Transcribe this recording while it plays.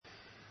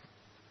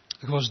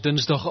Ek was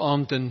Dinsdag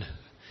aand in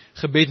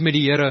gebed met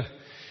die Here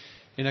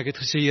en ek het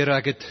gesê, Here,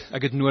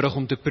 ek het nodig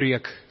om te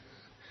preek.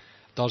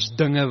 Daar's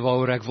dinge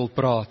waaroor ek wil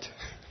praat.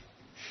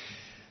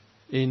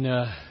 En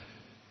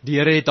die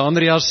Here het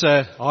Andreas se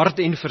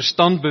hart en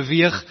verstand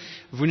beweeg.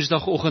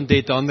 Woensdagoggend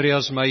het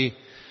Andreas my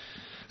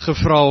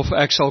gevra of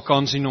ek sal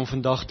kans sien om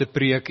vandag te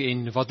preek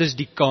en wat is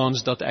die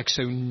kans dat ek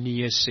sou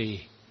nee sê?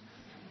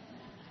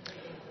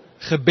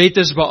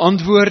 Gebed is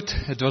beantwoord.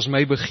 Het was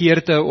my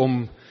begeerte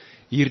om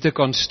hier te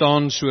kan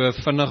staan so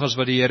vinnig as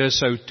wat die Here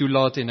sou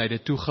toelaat en hy het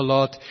dit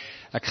toegelaat.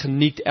 Ek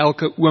geniet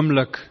elke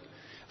oomblik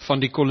van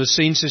die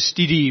Kolossense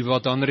studie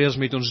wat Andreas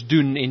met ons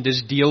doen en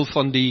dis deel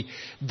van die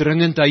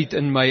dringendheid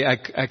in my.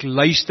 Ek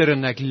luister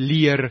en ek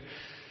leer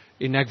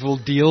en ek wil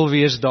deel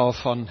wees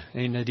daarvan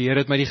en die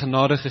Here het my die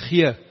genade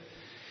gegee.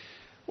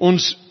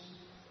 Ons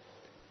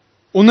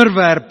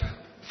onderwerp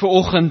vir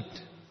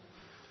oggend,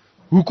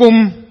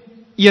 hoekom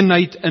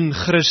eenheid in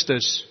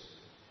Christus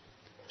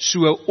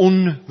so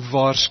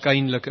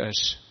onwaarskynlik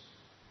is.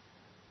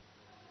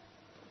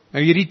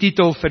 Nou hierdie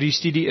titel vir die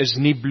studie is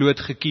nie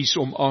bloot gekies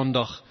om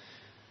aandag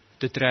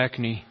te trek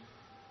nie.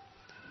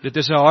 Dit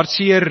is 'n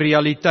hartseer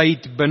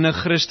realiteit binne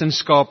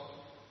Christendom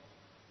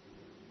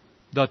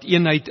dat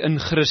eenheid in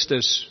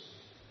Christus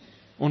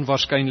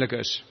onwaarskynlik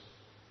is.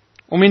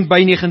 Om en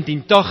by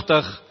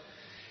 1980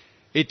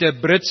 het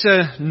 'n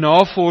Britse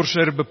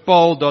navorser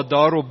bepaal dat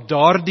daar op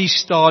daardie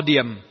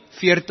stadium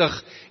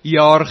 40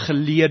 jaar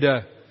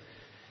gelede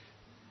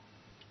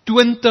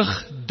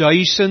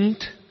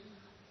 20.800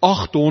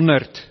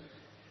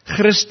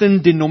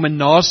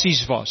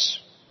 Christendenominasies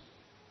was,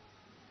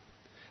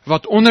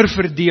 wat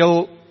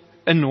onderverdeel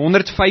in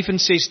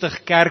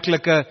 165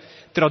 kerklike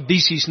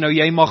tradisies. Nou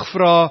jy mag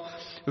vra,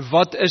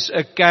 wat is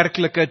 'n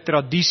kerklike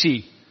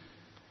tradisie?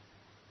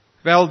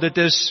 Wel, dit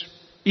is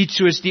iets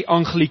soos die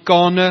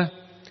Anglikane,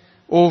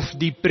 of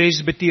die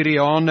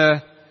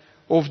Presbyteriane,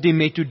 of die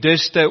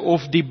Methodiste,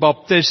 of die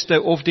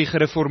Baptiste, of die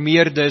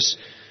Gereformeerdes.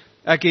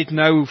 Ek het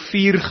nou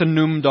 4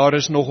 genoem, daar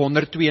is nog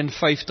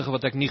 152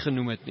 wat ek nie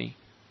genoem het nie.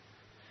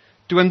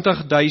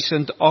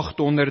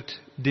 20.800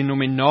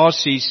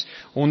 denominasies,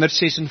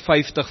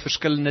 156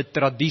 verskillende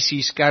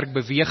tradisies,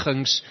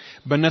 kerkbewegings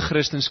binne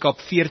Christendom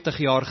 40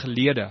 jaar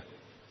gelede.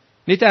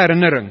 Net 'n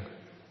herinnering.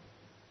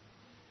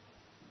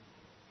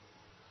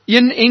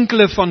 Een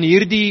enkele van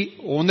hierdie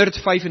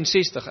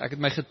 165, ek het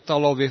my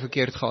getal alweer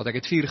verkeerd gehad, ek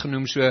het 4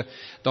 genoem, so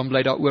dan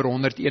bly daar oor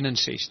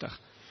 161.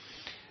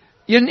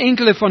 Een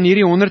enkele van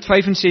hierdie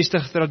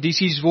 165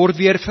 tradisies word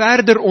weer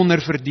verder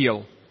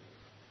onderverdeel.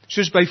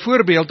 Soos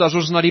byvoorbeeld, as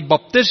ons na die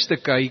Baptiste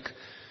kyk,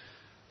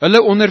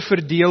 hulle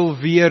onderverdeel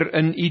weer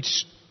in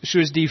iets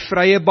soos die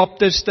Vrye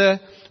Baptiste,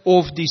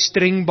 of die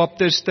Streng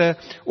Baptiste,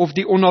 of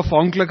die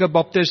Onafhanklike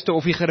Baptiste,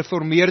 of die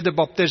Gereformeerde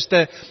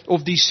Baptiste,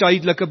 of die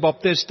Suidelike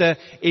Baptiste,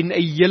 en 'n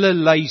hele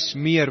lys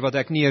meer wat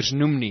ek nie eers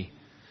noem nie.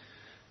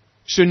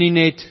 So nie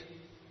net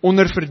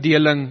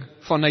onderverdeling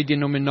vanuit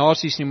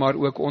denominasies nie, maar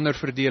ook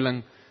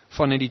onderverdeling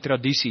vanuit die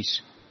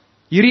tradisies.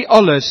 Hierdie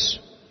alles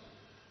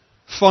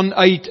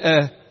vanuit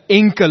 'n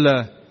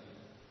enkele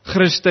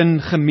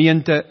Christen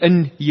gemeente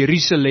in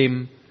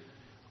Jerusalem,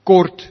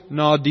 kort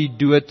na die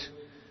dood,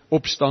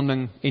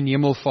 opstanding en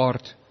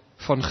hemelvaart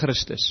van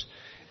Christus.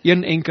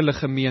 Een enkele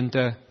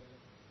gemeente,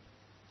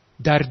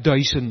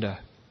 derduisende,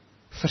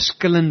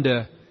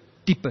 verskillende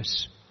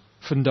tipes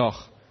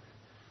vandag.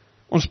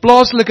 Ons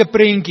plaaslike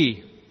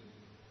prentjie,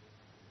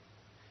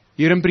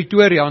 hier in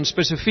Pretoria, en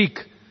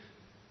spesifiek,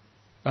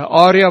 'n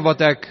area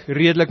wat ek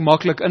redelik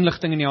maklik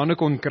inligting in die hande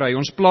kon kry.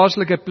 Ons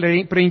plaaslike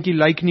prentjie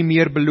lyk nie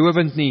meer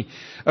belovend nie.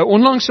 'n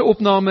Onlangse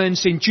opname in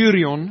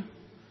Centurion,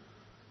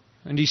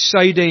 in die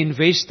suide en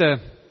weste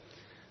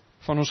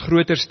van ons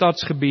groter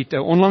stadsgebied, 'n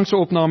onlangse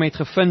opname het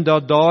gevind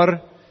dat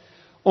daar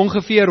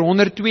ongeveer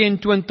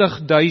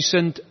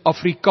 122.000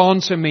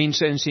 Afrikaanse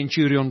mense in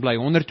Centurion bly.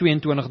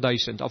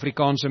 122.000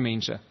 Afrikaanse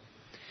mense.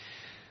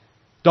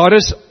 Daar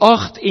is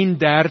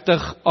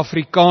 38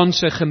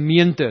 Afrikaanse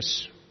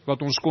gemeentes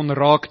wat ons kon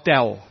raak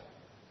tel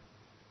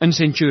in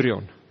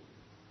Centurion.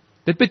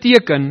 Dit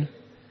beteken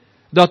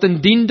dat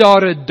indien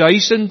daar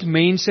 1000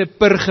 mense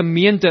per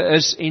gemeente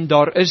is en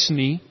daar is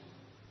nie,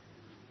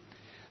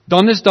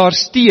 dan is daar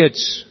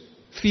steeds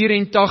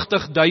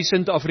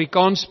 84.000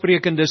 Afrikaans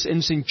sprekendes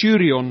in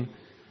Centurion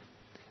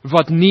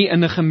wat nie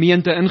in 'n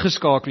gemeente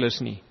ingeskakel is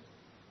nie.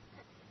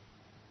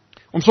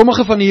 Om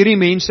sommige van hierdie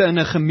mense in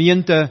 'n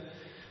gemeente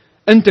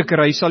in te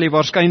kry, sal jy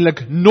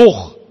waarskynlik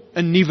nog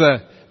 'n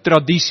nuwe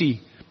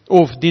tradisie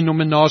of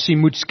denominasie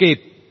moet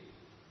skep.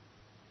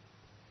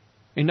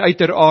 En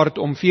uiteraard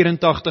om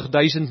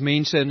 84.000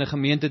 mense in 'n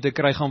gemeente te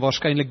kry, gaan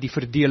waarskynlik die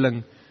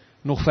verdeling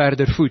nog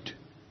verder voed.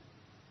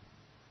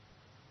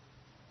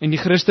 En die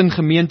Christen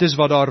gemeentes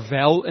wat daar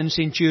wel in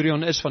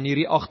Centurion is, van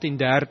hierdie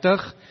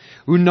 38,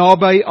 hoe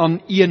naby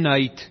aan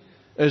eenheid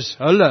is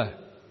hulle?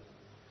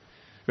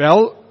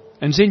 Wel,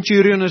 in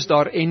Centurion is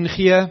daar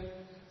NG,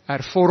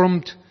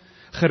 Hervormd,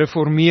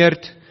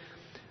 Gereformeerd,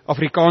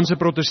 Afrikaanse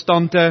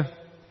Protestante,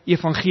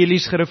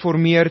 evangelies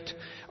gereformeerd,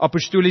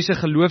 apostoliese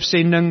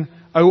geloofsending,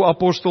 ou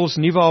apostels,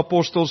 nuwe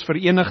apostels,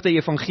 verenigde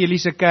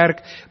evangeliese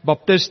kerk,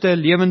 baptiste,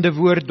 lewende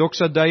woord,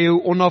 doxa deo,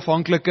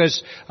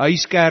 onafhanklikes,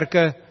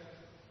 huiskerke,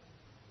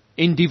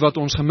 en die wat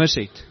ons gemis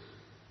het.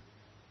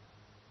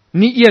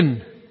 Nie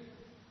een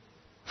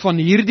van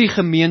hierdie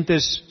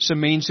gemeentes se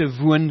mense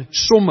woon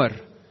sommer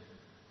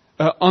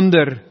 'n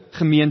ander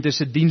gemeente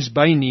se diens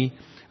by nie,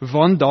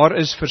 want daar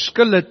is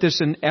verskille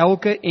tussen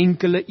elke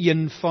enkele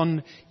een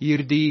van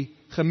hierdie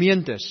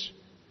gemeentes.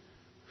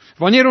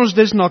 Wanneer ons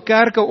dus na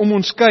kerke om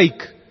ons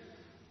kyk,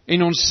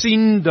 en ons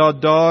sien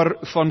dat daar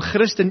van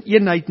Christen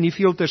eenheid nie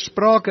veel ter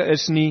sprake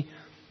is nie,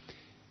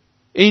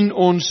 en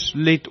ons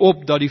let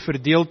op dat die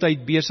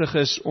verdeeldheid besig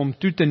is om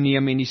toe te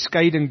neem en die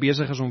skeiding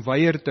besig is om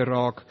weier te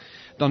raak,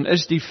 dan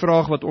is die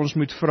vraag wat ons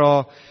moet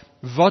vra,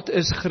 wat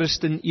is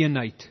Christen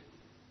eenheid?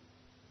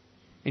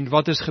 En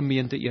wat is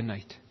gemeente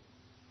eenheid?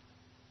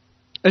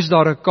 Is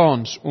daar 'n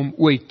kans om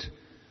ooit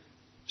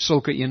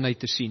sulke eenheid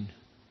te sien?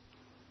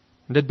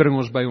 En dit bring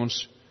ons by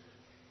ons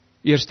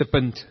eerste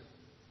punt.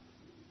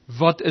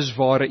 Wat is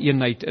ware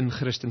eenheid in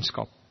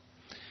Christendom?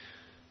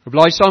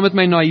 Blaai saam met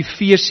my na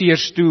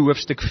Efesiërs toe,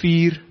 hoofstuk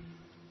 4.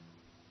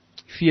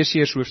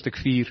 Efesiërs hoofstuk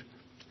 4.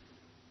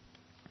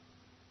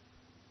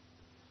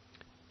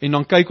 En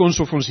dan kyk ons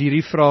of ons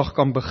hierdie vraag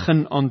kan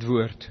begin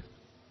antwoord.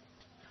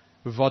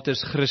 Wat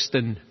is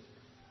Christen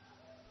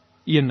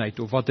eenheid,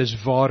 of wat is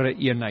ware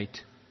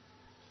eenheid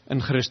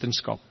in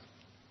Christendom?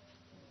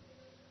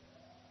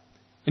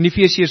 In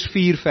Efesiërs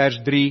 4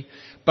 vers 3,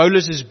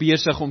 Paulus is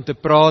besig om te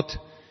praat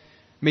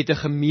met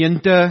 'n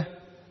gemeente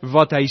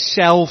wat hy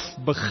self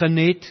begin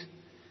het,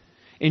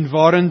 en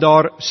waarin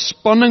daar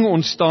spanning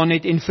ontstaan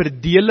het en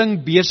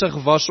verdeling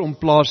besig was om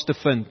plaas te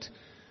vind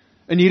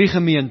in hierdie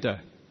gemeente.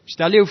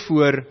 Stel jou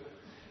voor,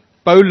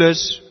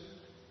 Paulus,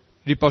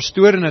 die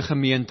pastoor in 'n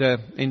gemeente,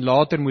 en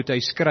later moet hy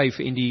skryf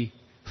en die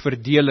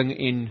verdeling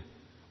en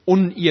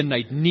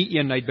oneenheid, nie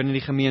eenheid binne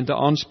die gemeente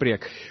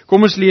aanspreek.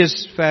 Kom ons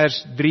lees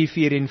vers 3,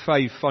 4 en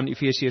 5 van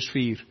Efesiërs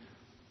 4.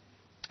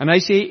 En hy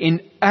sê, en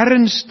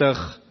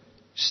ernstig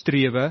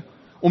strewe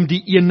om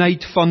die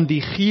eenheid van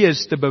die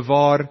gees te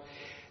bewaar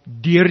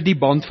deur die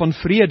band van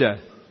vrede.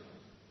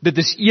 Dit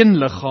is een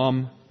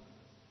liggaam,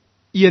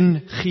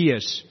 een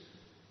gees.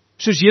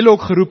 Soos julle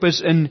ook geroep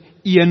is in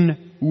een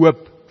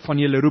hoop van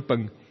julle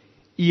roeping.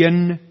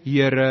 Een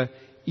Here,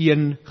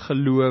 een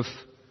geloof,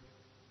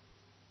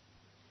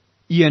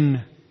 een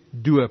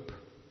doop.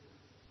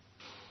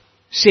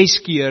 6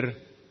 keer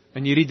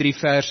in hierdie 3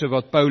 verse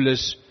wat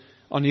Paulus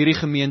aan hierdie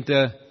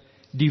gemeente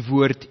die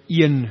woord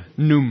een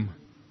noem.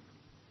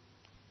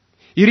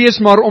 Hierdie is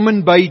maar om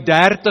en by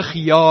 30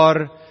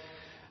 jaar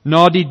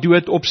na die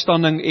dood,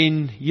 opstanding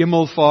en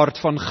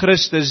hemelvaart van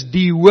Christus,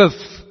 die hoof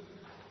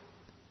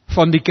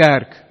van die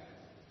kerk.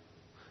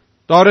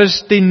 Daar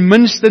is ten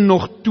minste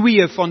nog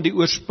 2 van die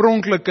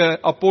oorspronklike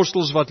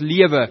apostels wat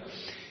lewe.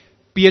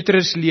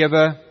 Petrus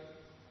lewe,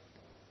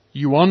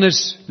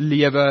 Johannes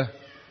lewe.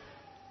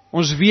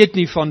 Ons weet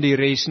nie van die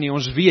res nie.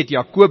 Ons weet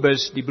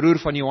Jakobus, die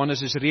broer van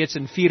Johannes, is reeds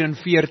in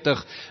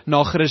 44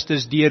 na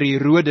Christus deur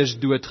Herodes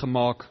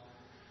doodgemaak.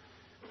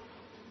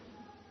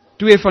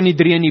 2 van die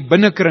 3 in die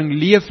binnekring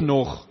leef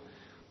nog,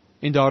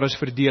 en daar is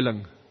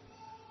verdeling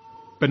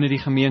binne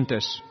die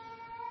gemeentes.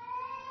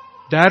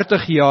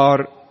 30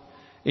 jaar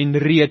en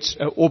reeds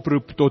 'n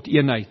oproep tot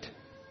eenheid.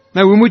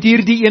 Nou, hoe moet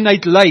hierdie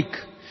eenheid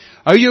lyk?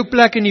 Hou jou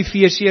plek in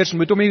Efesiërs,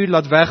 moet hom nie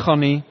laat weggaan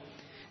nie,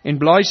 en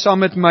blaai saam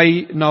met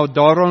my na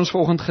daar ons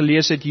vanoggend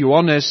gelees het,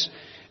 Johannes,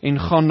 en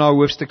gaan na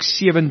hoofstuk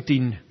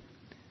 17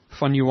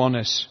 van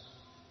Johannes.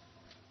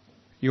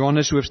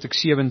 Johannes hoofstuk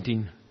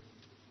 17.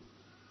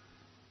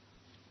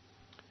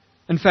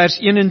 In vers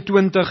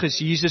 21 is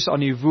Jesus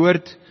aan die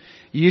woord.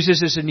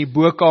 Jesus is in die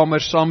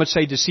bokkamer saam met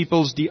sy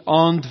disippels die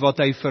aand wat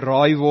hy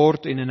verraai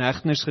word en in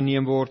hegtenis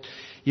geneem word.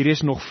 Hier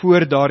is nog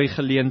voor daardie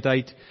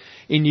geleentheid.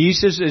 En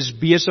Jesus is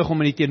besig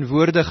om in die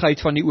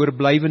teenwoordigheid van die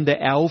oorblywende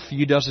 11,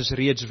 Judas is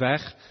reeds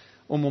weg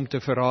om hom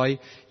te verraai.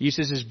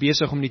 Jesus is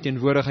besig om in die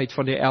teenwoordigheid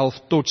van die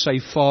 11 tot sy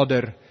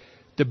Vader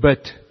te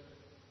bid.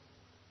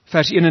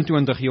 Vers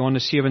 21,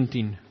 Johannes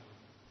 17.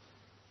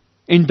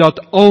 En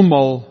dat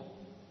almal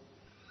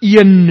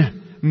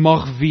een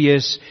mag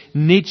wees,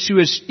 net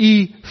soos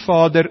U,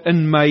 Vader,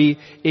 in my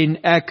en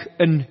ek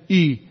in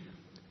U,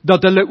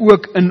 dat hulle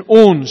ook in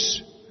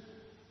ons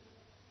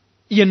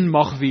een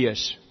mag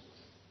wees.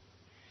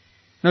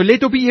 Nou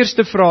let op die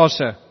eerste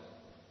frase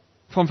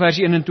van vers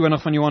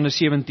 21 van Johannes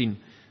 17,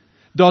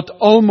 dat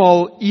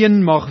almal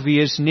een mag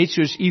wees, net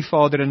soos U,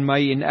 Vader, in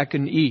my en ek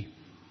in U.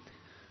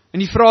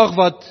 En die vraag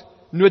wat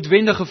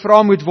noodwendig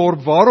gevra moet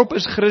word, waarop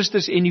is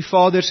Christus en die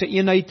Vader se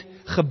eenheid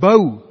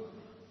gebou?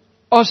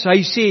 As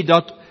hy sê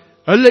dat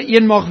hulle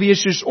een mag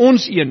wees soos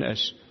ons een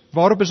is,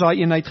 waarop is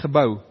daai eenheid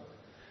gebou?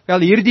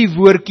 Wel, hierdie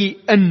woordjie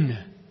in,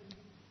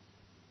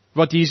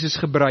 wat Jesus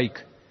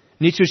gebruik,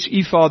 net soos U,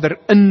 Vader,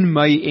 in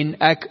my en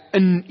ek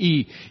in U.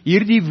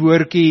 Hierdie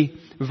woordjie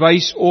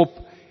wys op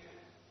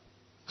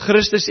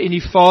Christus en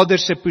die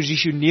Vader se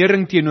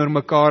posisionering teenoor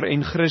mekaar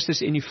en Christus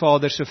en die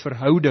Vader se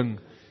verhouding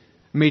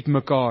met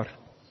mekaar.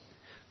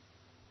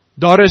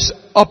 Daar is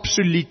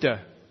absolute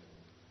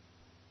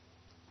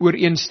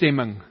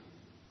ooreenstemming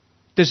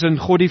tussen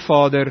God die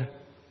Vader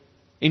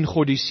en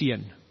God die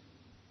Seun.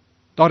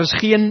 Daar is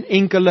geen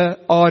enkele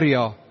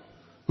area,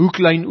 hoe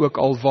klein ook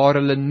al, waar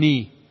hulle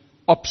nie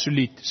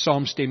absoluut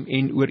saamstem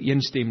en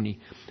ooreenstem nie.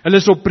 Hulle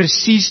is op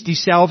presies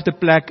dieselfde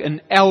plek in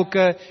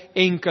elke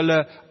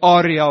enkele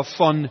area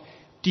van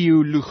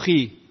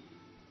teologie,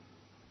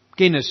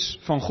 kennis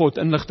van God,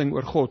 inligting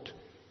oor God.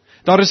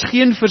 Daar is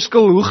geen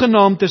verskil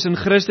hoegenaamd tussen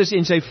Christus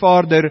en sy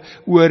Vader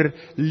oor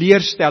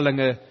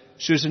leerstellinge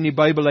soos in die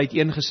Bybel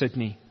uiteengesit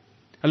nie.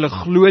 Hulle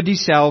glo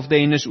dieselfde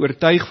en is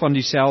oortuig van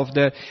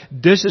dieselfde,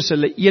 dus is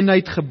hulle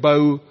eenheid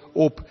gebou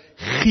op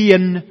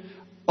geen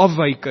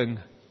afwyking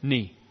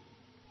nie.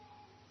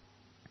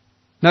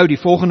 Nou die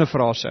volgende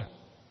frase,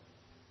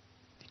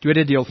 die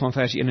tweede deel van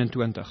vers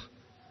 21.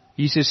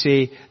 Jesus sê,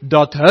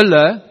 dat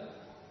hulle,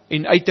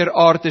 en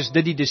uiteraard is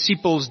dit die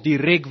disippels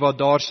direk wat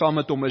daar saam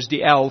met hom is,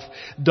 die 11,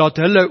 dat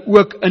hulle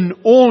ook in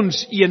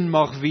ons een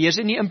mag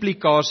wees, en die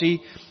implikasie,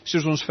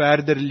 soos ons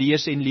verder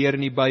lees en leer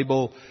in die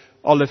Bybel,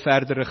 alle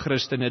verdere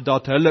Christene,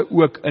 dat hulle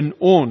ook in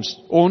ons,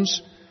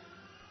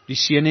 die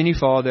Seun en die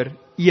Vader,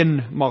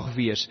 een mag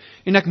wees.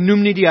 En ek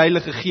noem nie die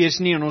Heilige Gees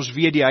nie, en ons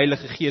weet die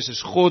Heilige Gees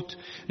is God,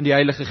 en die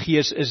Heilige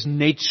Gees is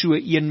net so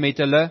een met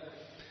hulle.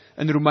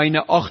 In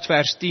Romeine 8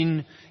 vers 10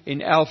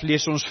 en 11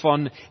 lees ons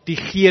van die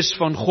Gees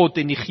van God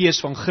en die Gees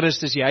van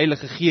Christus, die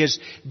Heilige Gees,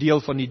 deel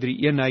van die drie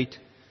eenheid.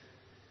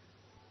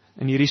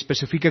 In hierdie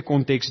spesifieke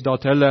konteks,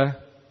 dat hulle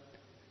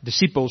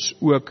disippels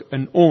ook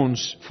in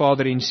ons,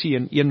 Vader en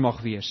Seun, een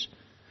mag wees.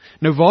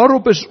 Nou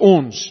waarop is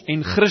ons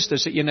en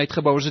Christus se eenheid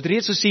gebou? Ons het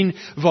reeds gesien,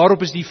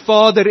 waarop is die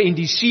Vader en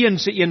die Seun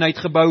se eenheid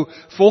gebou?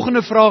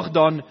 Volgende vraag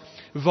dan,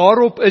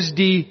 waarop is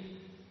die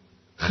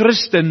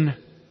Christen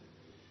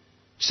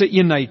se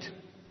eenheid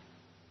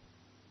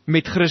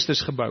met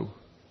Christus gebou?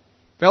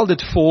 Wel,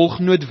 dit volg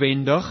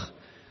noodwendig,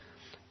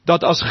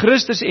 dat as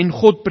Christus en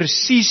God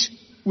presies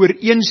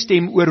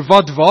ooreenstem oor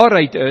wat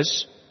waarheid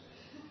is,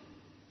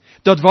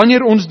 dat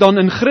wanneer ons dan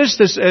in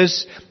Christus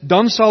is,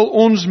 dan sal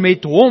ons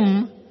met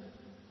hom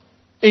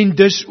en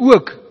dus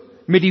ook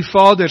met die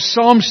Vader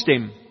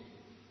saamstem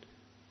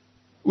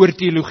oor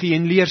teologie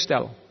en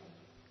leerstel.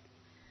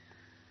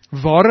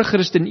 Ware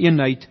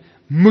Christeneenheid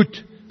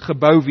moet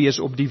gebou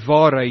wees op die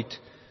waarheid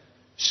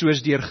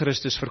soos deur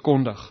Christus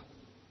verkondig.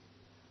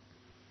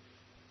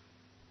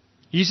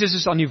 Jesus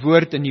is aan die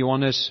woord in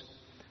Johannes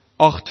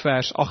 8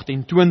 vers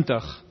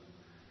 28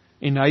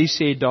 en hy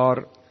sê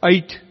daar,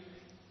 uit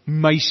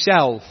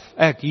myself,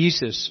 ek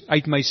Jesus,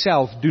 uit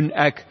myself doen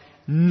ek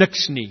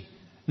niks nie.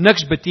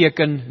 Niks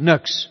beteken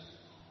niks.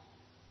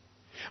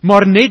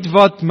 Maar net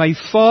wat my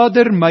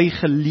Vader my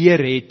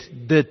geleer het,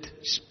 dit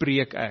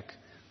spreek ek.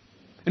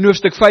 In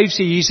hoofstuk 5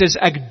 sê Jesus,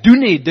 ek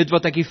doen net dit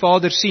wat ek die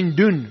Vader sien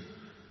doen.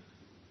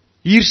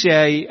 Hier sê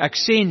hy, ek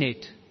sê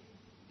net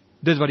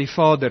dit wat die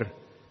Vader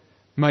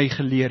my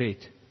geleer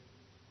het.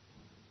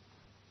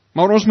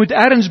 Maar ons moet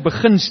ergens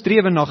begin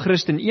strewe na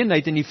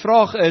Christeneenheid en die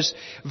vraag is,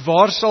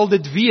 waar sal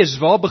dit wees?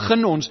 Waar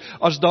begin ons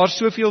as daar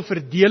soveel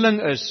verdeling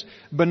is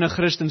binne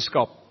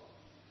Christenskap?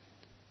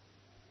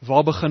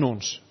 Waar begin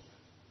ons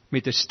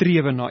met 'n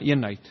strewe na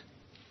eenheid?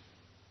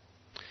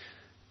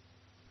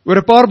 Oor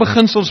 'n paar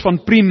beginsels van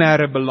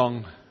primêre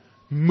belang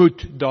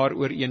moet daar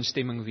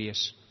ooreenstemming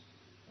wees.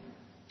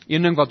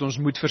 Een ding wat ons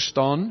moet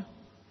verstaan,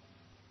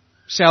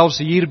 selfs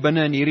hier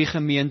binne in hierdie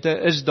gemeente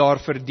is daar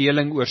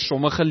verdeling oor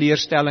sommige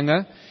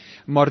leerstellinge,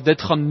 maar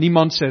dit gaan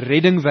niemand se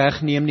redding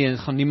wegneem nie en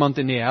gaan niemand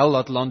in die hel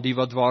laat land die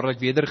wat waarlik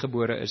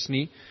wedergebore is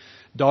nie.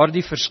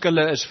 Daardie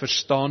verskille is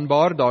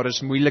verstaanbaar, daar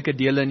is moeilike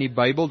dele in die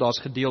Bybel,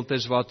 daar's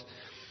gedeeltes wat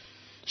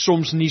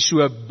soms nie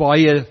so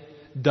baie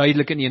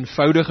duidelik en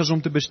eenvoudig is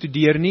om te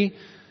bestudeer nie,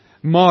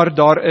 maar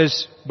daar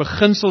is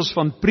beginsels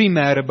van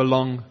primêre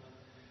belang,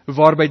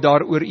 waarby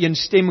daar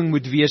ooreenstemming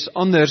moet wees,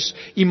 anders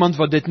iemand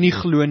wat dit nie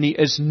glo nie,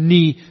 is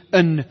nie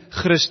in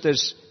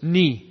Christus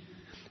nie.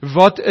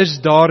 Wat is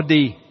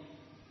daardie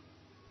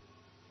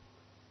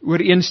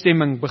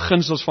ooreenstemming,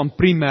 beginsels van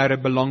primêre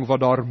belang,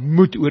 wat daar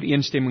moet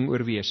ooreenstemming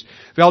oor wees?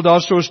 Wel, daar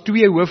is soos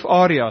 2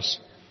 hoofareas.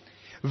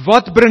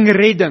 Wat bring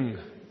redding?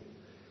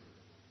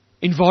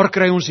 En waar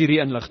kry ons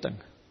hierdie inligting?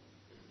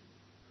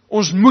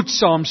 Ons moet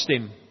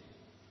saamstem.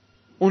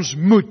 Ons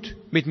moet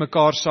met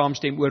mekaar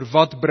saamstem oor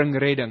wat bring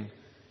redding.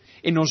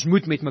 En ons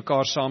moet met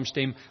mekaar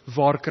saamstem,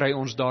 waar kry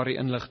ons daardie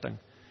inligting?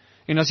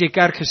 En as jy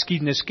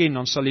kerkgeskiedenis ken,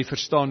 dan sal jy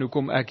verstaan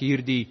hoekom ek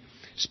hierdie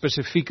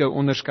spesifieke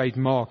onderskeid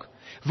maak.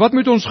 Wat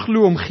moet ons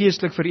glo om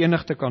geestelik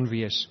verenig te kan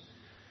wees?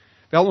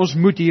 Wel, ons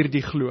moet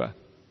hierdie glo.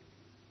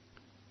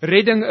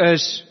 Redding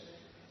is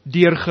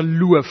deur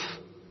geloof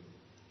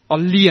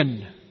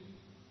alleen.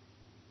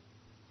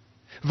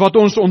 Wat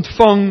ons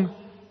ontvang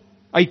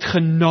uit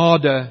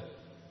genade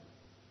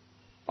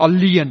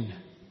alleen.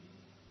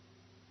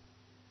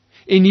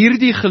 En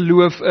hierdie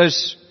geloof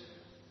is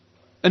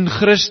in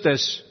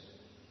Christus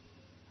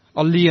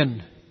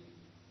alleen.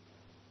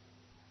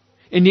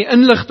 En die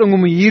inligting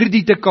om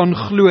hierdie te kan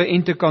glo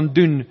en te kan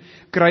doen,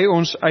 kry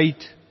ons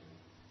uit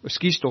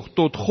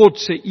tot God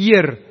se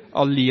eer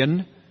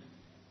alleen.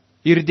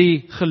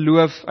 Hierdie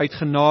geloof uit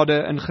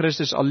genade in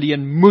Christus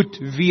alleen moet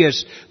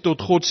wees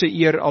tot God se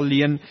eer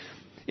alleen.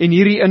 En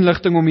hierdie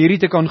inligting om hierdie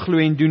te kan glo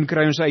en doen,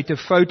 kry ons uit 'n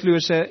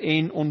foutlose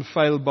en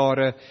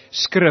onfeilbare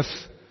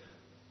skrif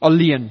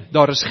alleen.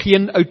 Daar is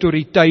geen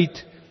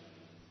autoriteit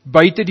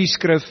buite die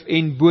skrif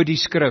en bo die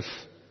skrif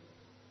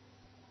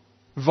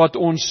wat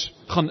ons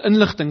gaan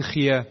inligting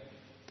gee,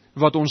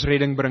 wat ons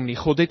redding bring nie.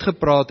 God het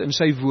gepraat in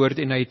sy woord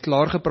en hy het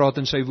klaar gepraat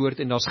in sy woord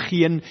en daar's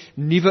geen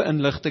nuwe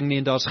inligting nie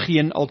en daar's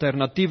geen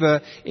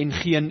alternatiewe en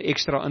geen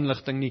ekstra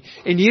inligting nie.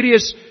 En hierdie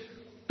is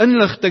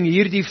inligting,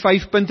 hierdie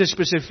 5 punte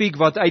spesifiek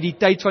wat uit die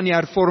tyd van die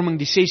hervorming,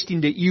 die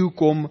 16de eeu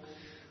kom,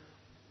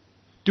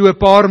 toe 'n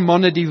paar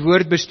manne die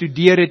woord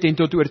bestudeer het en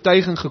tot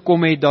oortuiging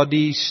gekom het dat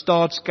die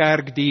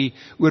staatskerk, die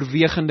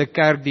oorwegende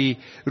kerk, die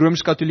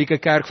Rooms-Katolieke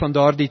kerk van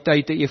daardie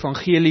tyd 'n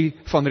evangelie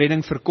van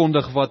redding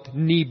verkondig wat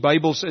nie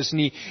Bybels is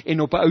nie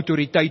en op 'n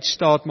autoriteit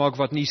staat maak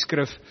wat nie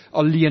skrif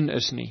alleen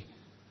is nie.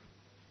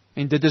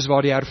 En dit is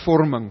waar die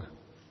hervorming,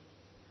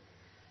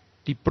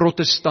 die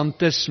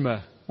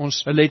protestantisme,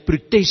 hulle het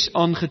protes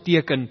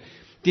aangeteken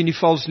teen die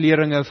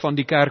valsleringe van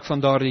die kerk van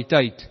daardie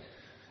tyd.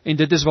 En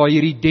dit is waar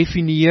hierdie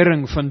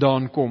definiering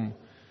vandaan kom.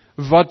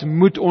 Wat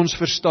moet ons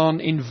verstaan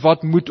en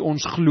wat moet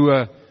ons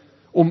glo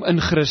om in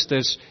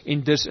Christus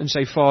en dus in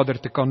sy Vader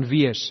te kan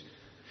wees.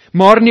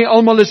 Maar nie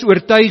almal is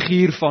oortuig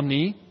hiervan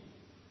nie.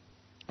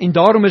 En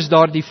daarom is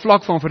daar die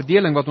vlak van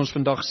verdeling wat ons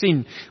vandag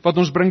sien, wat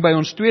ons bring by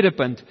ons tweede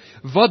punt.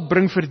 Wat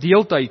bring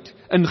verdeeldheid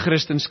in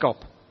Christendom?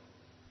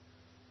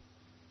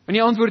 En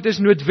die antwoord is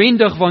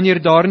noodwendig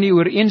wanneer daar nie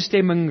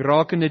ooreenstemming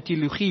rakende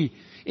teologie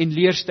en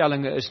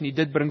leerstellinge is nie.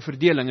 Dit bring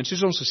verdeling. En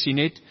soos ons gesien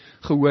het,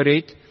 gehoor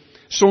het,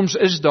 soms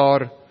is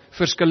daar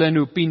verskille in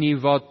opinie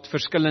wat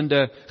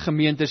verskillende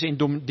gemeentes en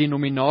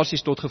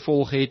denominasies tot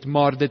gevolg het,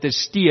 maar dit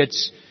is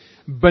steeds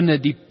binne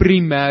die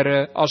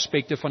primêre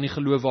aspekte van die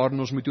geloof waarin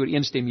ons moet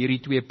ooreenstem,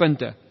 hierdie 2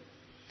 punte.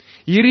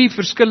 Hierdie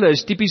verskille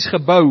is tipies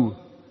gebou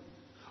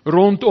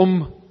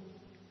rondom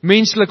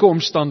menslike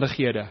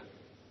omstandighede.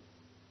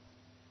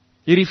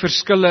 Hierdie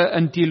verskille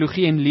in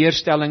teologie en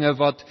leerstellinge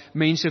wat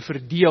mense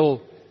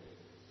verdeel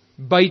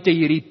buite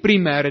hierdie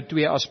primêre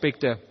 2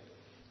 aspekte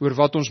oor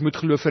wat ons moet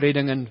glo vir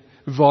redding en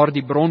waar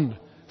die bron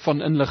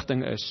van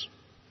inligting is.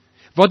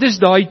 Wat is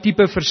daai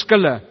tipe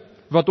verskille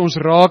wat ons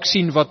raak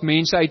sien wat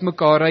mense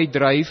uitmekaar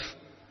uitdryf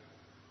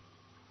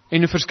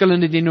en in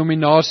verskillende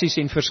denominasies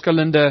en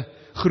verskillende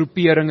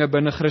groeperinge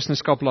binne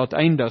Christendom laat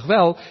eindig?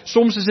 Wel,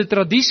 soms is dit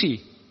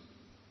tradisie.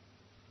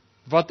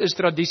 Wat is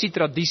tradisie?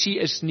 Tradisie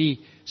is nie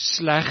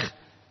sleg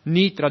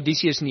nie,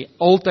 tradisie is nie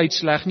altyd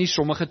sleg nie,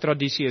 sommige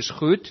tradisie is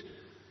goed,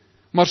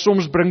 maar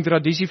soms bring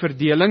tradisie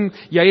verdeling.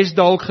 Jy is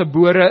dalk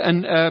gebore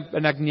in 'n,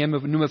 en ek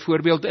noem 'n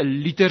voorbeeld,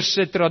 'n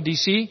Lutherse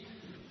tradisie,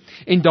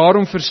 en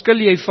daarom verskil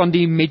jy van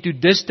die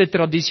Methodiste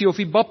tradisie of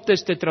die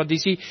Baptiste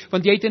tradisie,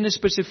 want jy het in 'n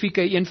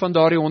spesifieke een van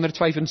daardie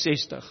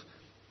 165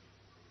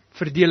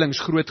 verdelings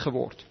groot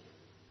geword.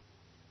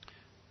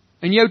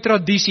 In jou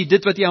tradisie,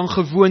 dit wat jy aan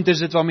gewoond is,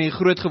 dit waarmee jy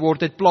groot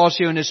geword het, plaas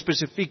jou in 'n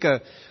spesifieke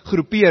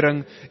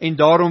groepering, en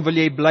daarom wil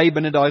jy bly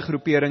binne daai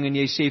groepering, en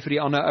jy sê vir die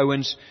ander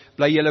ouens,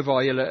 bly julle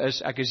waar julle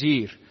is, ek is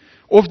hier.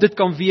 Of dit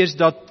kan wees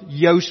dat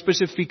jou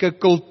spesifieke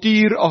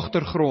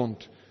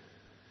kultuuragtergrond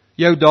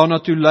jou daarna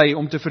toe lei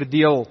om te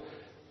verdeel,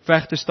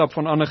 weg te stap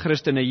van ander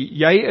Christene.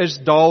 Jy is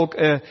dalk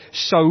 'n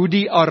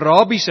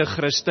Saudi-Arabiese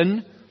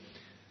Christen,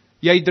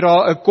 jy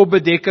dra 'n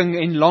kopbedekking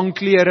en lang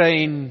klere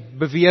en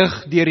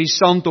beweeg deur die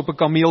sand op 'n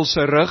kameel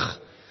se rug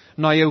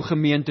na jou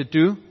gemeente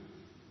toe.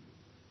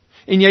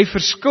 En jy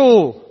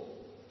verskil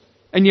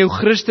in jou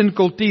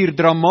Christenkultuur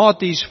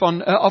dramaties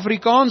van 'n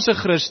Afrikaanse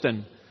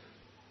Christen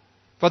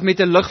wat met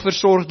 'n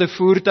ligversorgde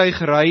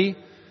voertuig ry,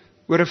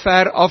 oor 'n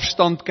ver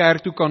afstand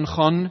kerk toe kan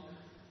gaan,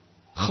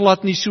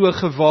 glad nie so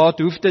gewaad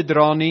hoef te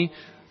dra nie,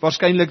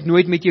 waarskynlik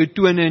nooit met jou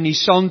tone in die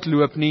sand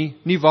loop nie,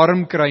 nie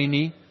warm kry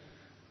nie.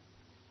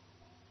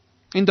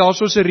 En daar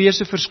is 'n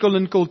reuse verskil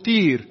in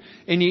kultuur,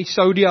 en die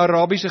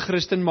Saudi-Arabiese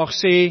Christen mag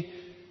sê,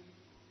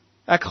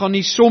 ek gaan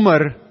nie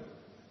sommer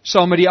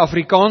saam met die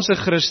Afrikaanse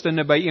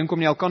Christene byeenkom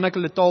nie, al kan ek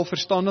hulle taal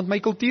verstaan, want my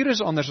kultuur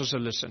is anders as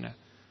hulle sinne.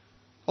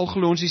 Al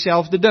glo ons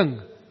dieselfde ding.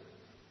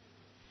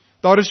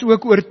 Daar is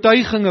ook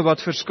oortuiginge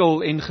wat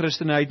verskil en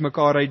Christene uit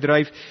mekaar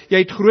uitdryf. Jy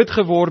het groot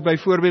geword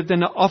byvoorbeeld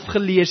in 'n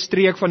afgeleë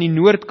streek van die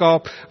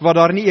Noord-Kaap, waar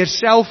daar nie eers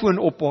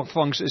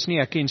selfoonopvangs is nie,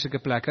 ek ken sulke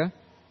plekke.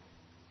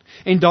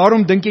 En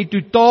daarom dink jy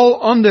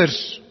totaal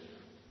anders,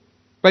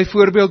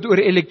 byvoorbeeld oor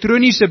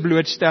elektroniese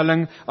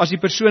blootstelling, as die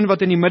persoon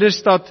wat in die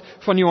middestad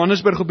van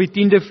Johannesburg op die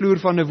 10de vloer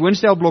van 'n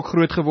woonstelblok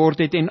groot geword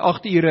het en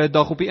 8 ure 'n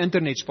dag op die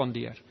internet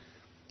spandeer.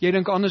 Jy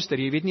dink anderster,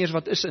 jy weet nie eens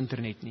wat is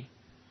internet nie.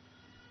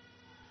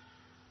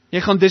 Jy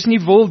gaan dus nie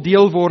wil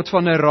deel word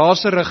van 'n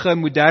raserige,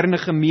 moderne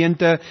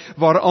gemeente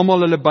waar almal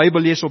hulle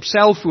Bybel lees op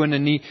selfone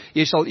nie.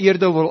 Jy sal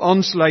eerder wil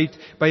aansluit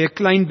by 'n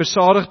klein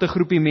besadigde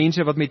groepie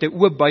mense wat met 'n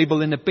oop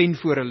Bybel en 'n pen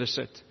voor hulle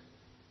sit.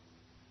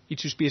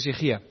 Iets soos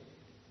PCG.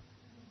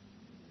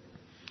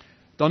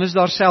 Dan is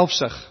daar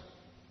selfsug.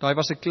 Daai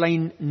was 'n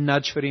klein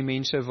nudge vir die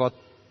mense wat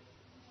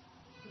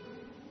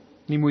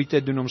nie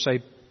moeite doen om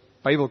sy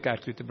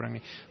Bybelkerk toe te bring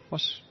nie.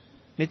 Was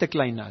net 'n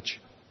klein nudge.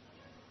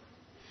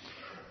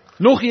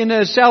 Nog een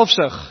is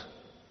selfsug.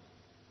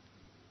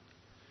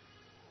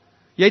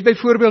 Jy het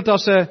byvoorbeeld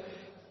as 'n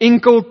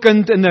enkel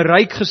kind in 'n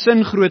ryk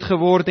gesin groot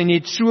geword en jy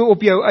het so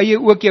op jou eie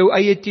ook jou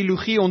eie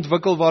teologie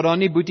ontwikkel waar daar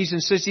nie boeties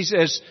en sissies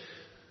is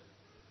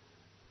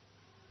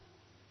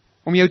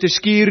om jou te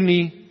skuur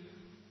nie,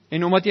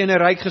 en omdat jy in 'n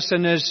ryk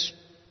gesin is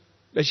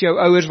jou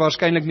ouers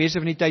waarskynlik meeste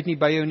van die tyd nie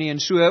by jou nie, en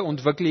so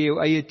ontwikkel jy jou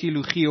eie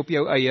teologie op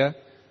jou eie.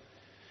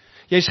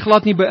 Jy's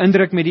glad nie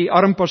beïndruk met die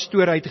arm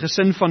pastoor uit 'n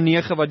gesin van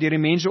 9 wat deur die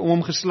mense om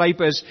hom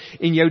geslyp is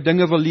en jou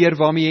dinge wil leer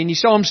waarmee jy nie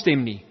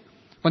saamstem nie.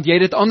 Want jy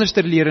het dit anders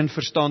ter leer en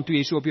verstaan toe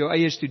jy so op jou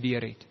eie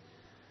studeer het.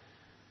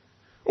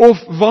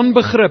 Of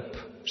wanbegrip,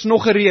 is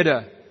nog 'n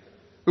rede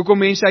hoekom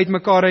mense uit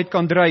mekaar uit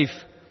kan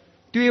dryf.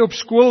 Toe jy op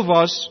skool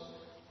was,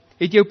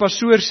 het jou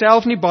pastoor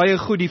self nie baie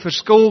goed die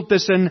verskil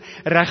tussen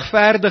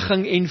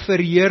regverdiging en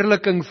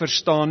verheerliking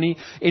verstaan nie,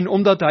 en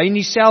omdat hy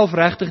nie self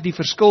regtig die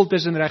verskil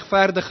tussen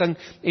regverdiging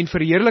en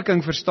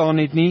verheerliking verstaan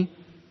het nie,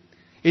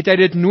 het hy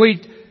dit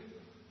nooit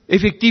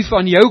effektief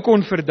aan jou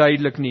kon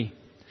verduidelik nie.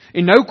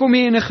 En nou kom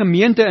jy in 'n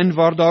gemeente in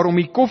waar daar om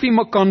die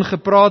koffiekan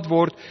gepraat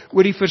word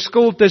oor die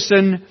verskil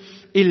tussen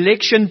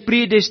election,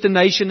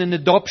 predestination en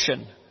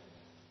adoption.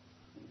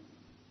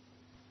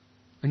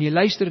 En jy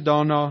luister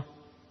daarna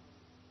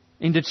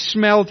en dit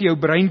smelt jou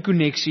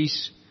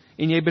breinkonneksies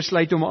en jy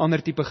besluit om 'n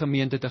ander tipe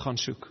gemeente te gaan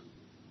soek.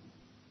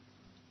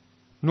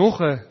 Nog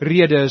 'n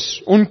rede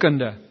is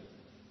onkunde.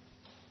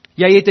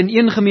 Jy het in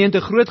een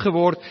gemeente groot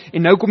geword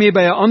en nou kom jy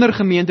by 'n ander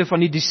gemeente van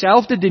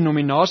dieselfde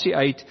denominasie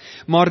uit,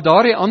 maar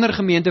daardie ander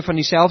gemeente van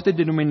dieselfde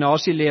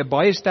denominasie lê 'n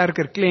baie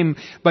sterker klem,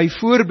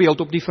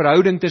 byvoorbeeld op die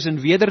verhouding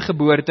tussen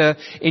wedergeboorte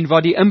en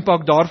wat die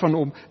impak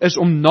daarvan is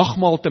om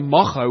nagmaal te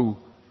mag hou.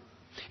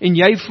 En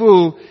jy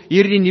voel,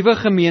 hierdie nuwe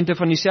gemeente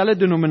van dieselfde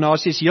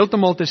denominasie is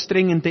heeltemal te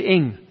streng en te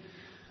eng.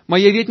 Maar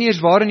jy weet nie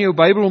eens waar in jou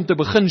Bybel om te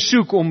begin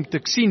soek om te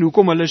sien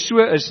hoekom hulle so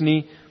is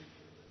nie,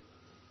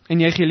 en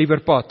jy gee liewer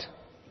pad.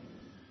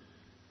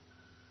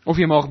 Of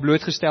jy mag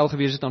blootgestel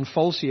gewees het aan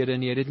valshede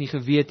en jy het dit nie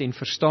geweet en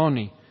verstaan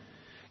nie.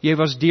 Jy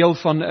was deel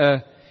van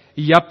 'n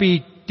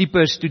jappie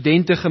tipe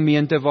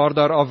studentegemeente waar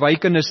daar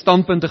afwykende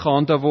standpunte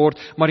gehandhaaf word,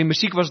 maar die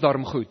musiek was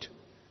daarom goed.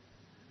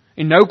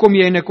 En nou kom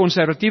jy in 'n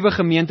konservatiewe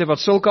gemeente wat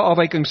sulke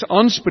afwykings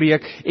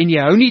aanspreek en jy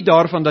hou nie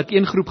daarvan dat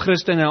een groep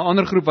Christene en 'n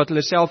ander groep wat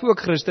hulle self ook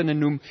Christene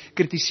noem,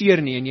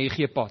 kritiseer nie en jy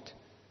gee pad.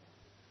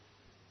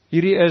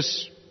 Hierdie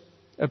is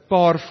 'n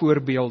paar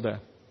voorbeelde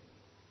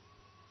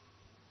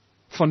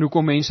van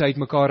hoekom mense uit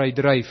mekaar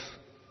uitdryf,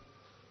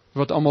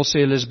 wat almal sê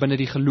hulle is binne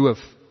die geloof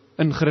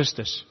in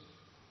Christus.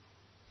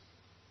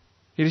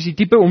 Hier is die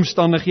tipe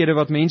omstandighede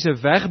wat mense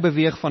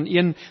wegbeweeg van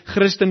een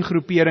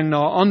Christengroepering na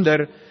 'n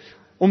ander,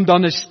 om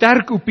dan 'n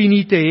sterk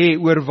opinie te hê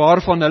oor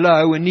waarvan hulle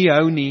hou en nie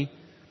hou nie.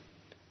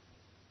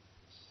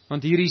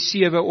 Want hierdie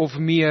 7 of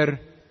meer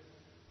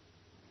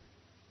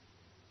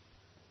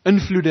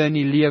invloede in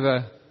die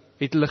lewe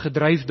het hulle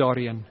gedryf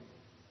daarheen.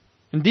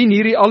 Indien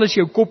hierdie alles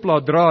jou kop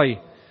laat draai,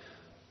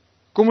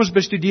 kom ons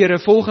bestudeer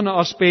 'n volgende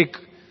aspek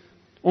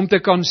om te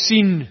kan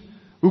sien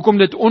hoekom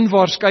dit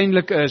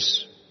onwaarskynlik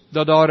is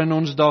dat daar in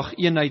ons dag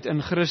eenheid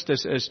in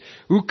Christus is.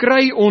 Hoe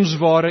kry ons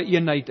ware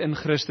eenheid in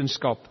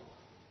Christendom?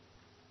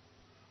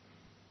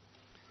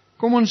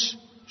 Kom ons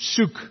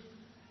soek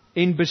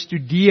en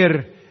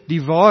bestudeer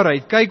die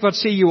waarheid. Kyk wat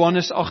sê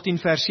Johannes 18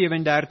 vers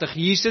 37.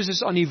 Jesus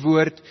is aan die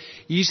woord.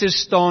 Jesus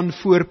staan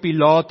voor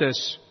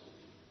Pilatus.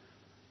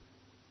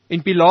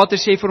 En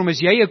Pilatus sê vir hom,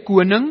 is jy 'n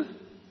koning?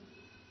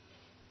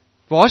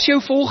 Waar is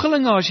jou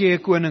volgelinge as jy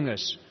 'n koning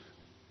is?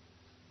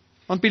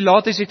 Want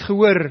Pilatus het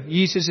gehoor,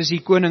 Jesus is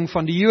die koning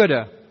van die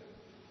Jode.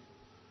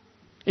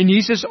 En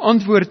Jesus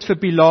antwoord vir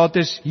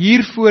Pilatus,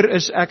 hiervoor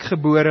is ek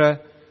gebore,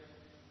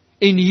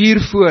 en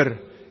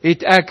hiervoor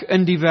het ek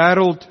in die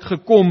wêreld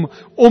gekom,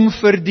 om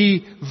vir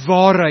die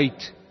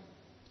waarheid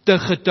te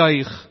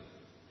getuig.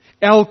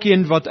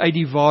 Elkeen wat uit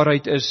die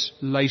waarheid is,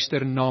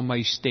 luister na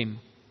my stem.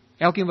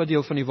 Elkeen wat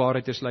deel van die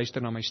waarheid is,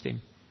 luister na my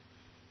stem.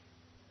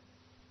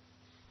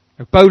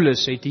 Nou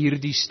Paulus het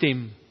hierdie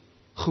stem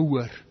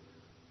gehoor.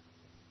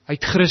 Hy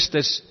het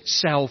Christus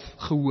self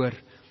gehoor.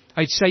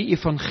 Hy het sy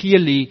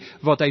evangelie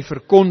wat hy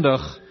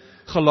verkondig,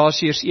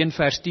 Galasiërs 1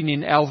 vers 10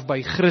 en 11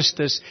 by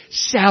Christus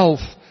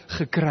self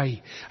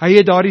gekry. Hy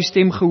het daardie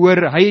stem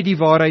gehoor, hy het die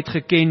waarheid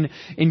geken,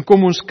 en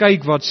kom ons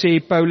kyk wat sê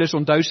Paulus,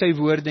 onthou sy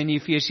woorde in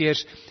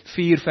Efesiërs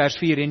 4 vers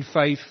 4 en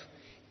 5,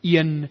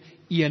 1,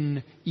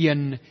 1,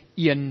 1,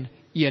 1,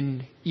 1,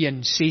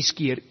 1, 6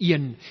 keer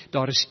 1,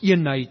 daar is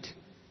eenheid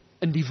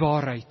in die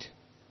waarheid.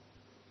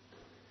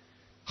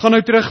 Gaan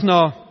nou terug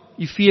na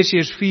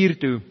Efesiërs 4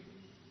 toe,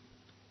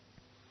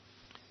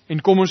 en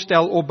kom ons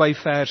stel op by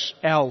vers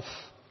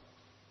 11.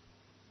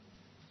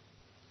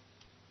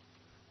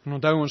 En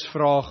onthou ons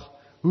vraag,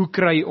 hoe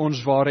kry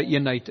ons ware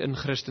eenheid in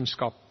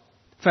Christendom?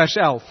 Vers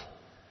 11,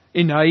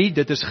 en hy,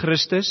 dit is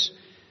Christus,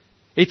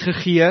 het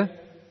gegee,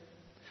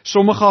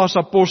 sommige as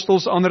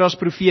apostels, ander as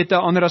profete,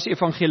 ander as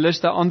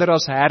evangeliste, ander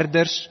as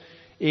herders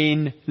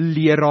en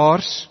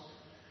leraars.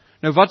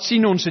 Nou wat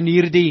sien ons in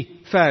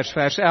hierdie vers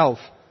 11?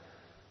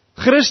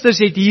 Christus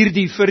het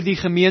hierdie vir die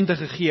gemeente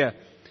gegee.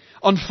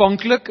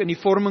 Aanvanklik in die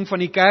vorming van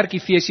die kerk,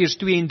 Efesiërs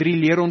 2 en 3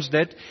 leer ons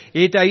dit,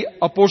 het hy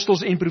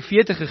apostels en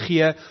profete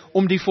gegee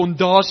om die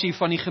fondasie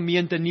van die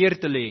gemeente neer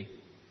te lê.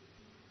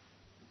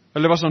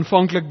 Hulle was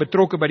aanvanklik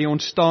betrokke by die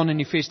ontstaan en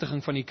die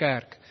vestiging van die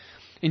kerk.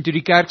 En toe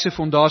die kerk se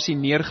fondasie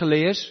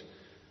neergelê is,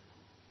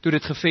 toe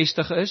dit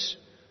gevestig is,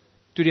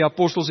 toe die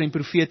apostels en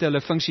profete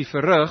hulle funksie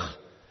verrig,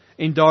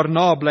 en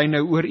daarna bly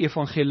nou oor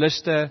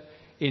evangeliste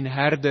en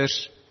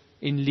herders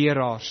en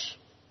leraars.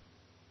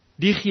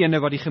 Diegene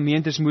wat die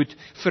gemeentes moet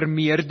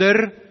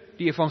vermeerder,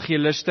 die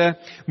evangeliste,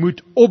 moet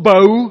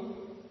opbou,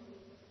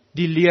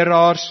 die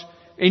leraars,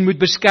 en moet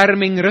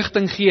beskerming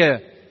rigting gee,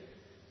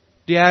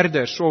 die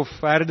herders, of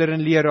herder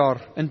en leraar,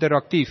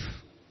 interaktief.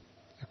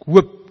 Ek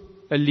hoop,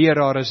 'n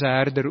leraar is 'n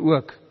herder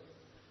ook.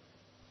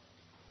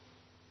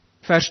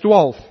 Vers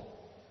 12,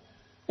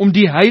 om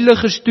die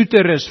heiliges toe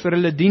te rus vir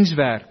hulle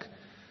dienswerk.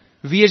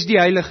 Wie is die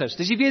heiliges?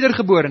 Dis die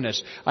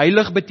wedergeborenes.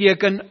 Heilig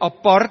beteken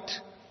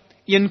apart,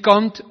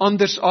 eenkant,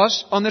 anders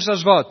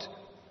as wat?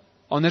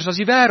 Anders as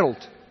die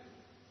wêreld.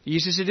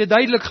 Jesus het dit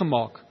duidelik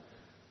gemaak.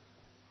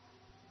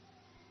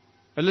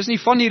 Hulle is nie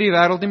van hierdie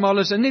wêreld nie, maar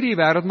hulle is in hierdie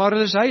wêreld, maar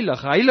hulle is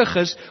heilig. Heilig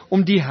is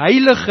om die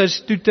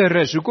heiliges toe te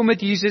rus. Hoekom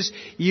het Jesus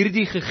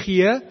hierdie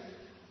gegee?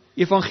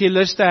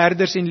 Evangeliste,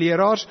 herders en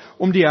leraars,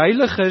 om die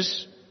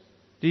heiliges,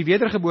 die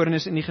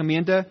wedergeborenes in die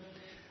gemeente,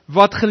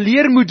 wat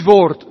geleer moet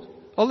word.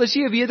 Al is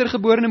jy 'n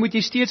wedergeborene, moet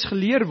jy steeds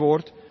geleer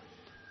word,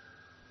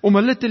 om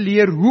hulle te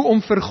leer hoe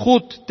om vir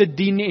God te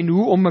dien en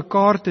hoe om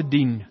mekaar te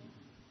dien.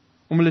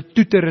 Om hulle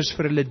toe te rus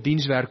vir hulle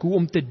dienswerk, hoe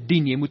om te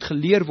dien. Jy moet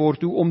geleer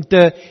word hoe om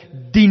te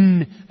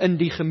dien in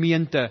die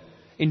gemeente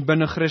en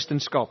binne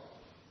Christendom.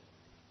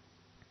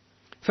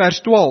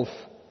 Vers 12,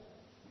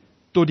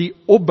 tot die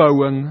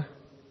opbouing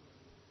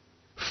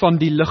van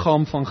die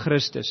liggaam van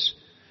Christus.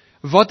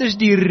 Wat is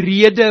die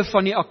rede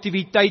van die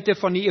aktiwiteite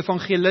van die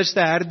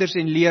evangeliste, herders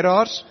en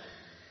leraars?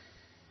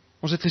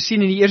 Ons het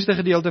gesien in die eerste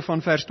gedeelte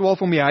van vers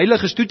 12, om die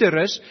heiliges toe te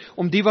rus,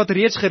 om die wat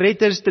reeds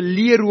gered is, te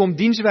leer hoe om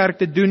dienswerk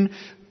te doen,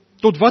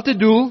 tot wat te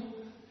doel?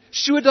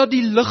 Sodat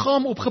die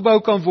liggaam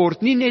opgebou kan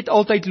word, nie net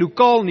altyd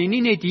lokaal nie,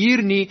 nie net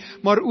hier nie,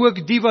 maar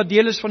ook die wat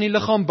deel is van die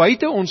liggaam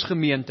buite ons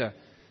gemeente.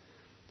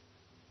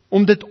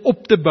 Om dit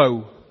op te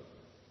bou.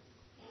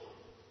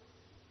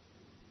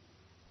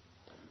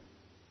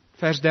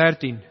 Vers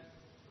 13.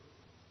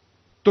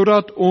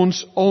 Totdat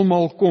ons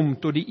almal kom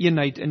tot die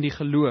eenheid in die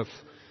geloof.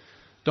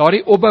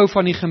 Daardie opbou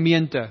van die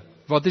gemeente,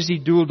 wat is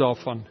die doel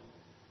daarvan?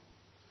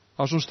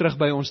 As ons terug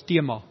by ons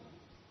tema.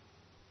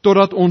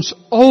 Totdat ons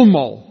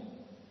almal,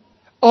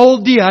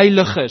 al die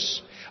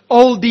heiliges,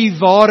 al die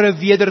ware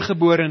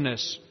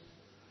wedergeborenes,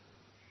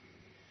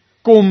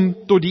 kom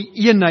tot die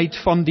eenheid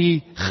van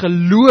die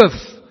geloof.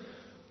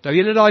 Nou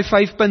julle daai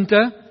 5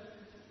 punte?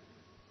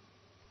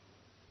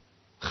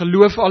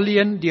 Geloof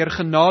alleen, deur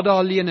genade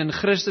alleen, in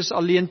Christus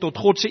alleen, tot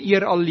God se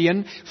eer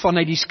alleen,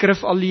 vanuit die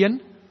skrif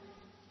alleen,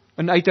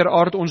 en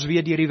uiteraard ons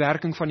weet deur die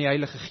werking van die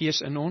Heilige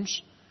Gees in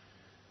ons,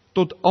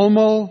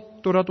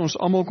 totdat ons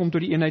almal kom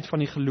tot die eenheid van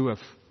die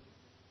geloof.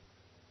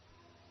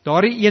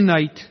 Daardie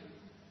eenheid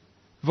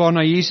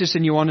waarna Jesus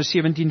in Johannes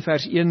 17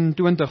 vers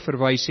 21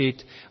 verwys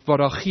het, waar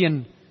daar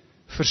geen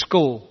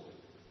verskil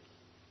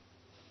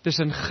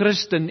tussen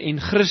Christen en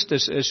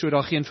Christus is, so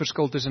daar geen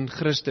verskil tussen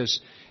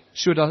Christus,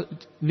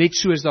 net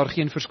soos daar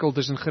geen verskil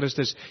tussen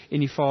Christus en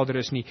die Vader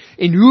is nie.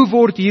 En hoe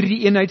word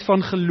hierdie eenheid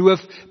van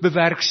geloof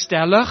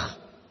bewerkstellig?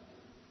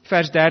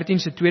 Vers 13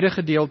 se tweede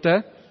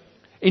gedeelte,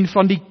 en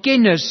van die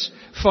kennis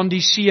van die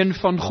Seun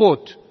van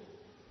God.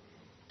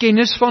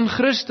 Kennis van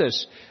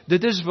Christus.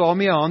 Dit is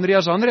waarmee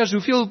Andreas,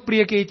 hoeveel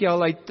preke het jy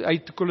al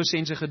uit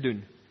Kolossense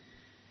gedoen?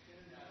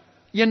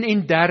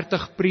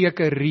 31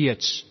 preke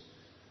reeds.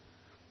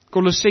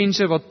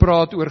 Kolossense wat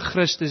praat oor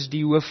Christus,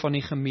 die hoof van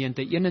die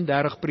gemeente.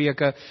 31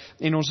 preke,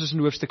 en ons is in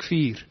hoofstuk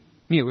 4.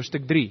 Nee,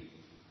 hoofstuk 3.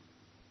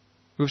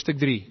 Hoofstuk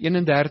 3,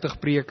 31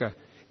 preke.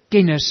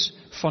 Kennis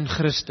van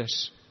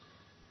Christus.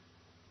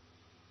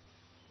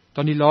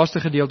 Dan die laaste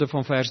gedeelte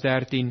van vers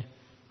 13.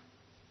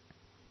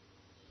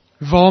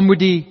 Waar moet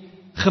die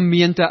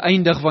gemeente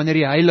eindig wanneer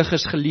die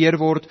heiliges geleer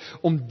word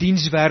om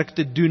dienswerk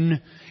te doen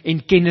en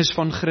kennis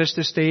van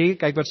Christus te hê?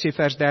 Kyk wat sê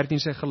vers 13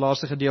 se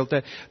laaste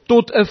gedeelte.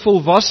 Tot 'n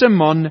volwasse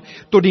man,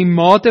 tot die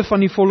mate van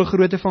die volle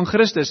grootte van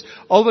Christus.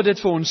 Al wat dit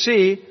vir ons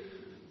sê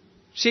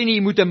nie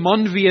jy moet 'n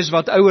man wees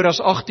wat ouer as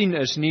 18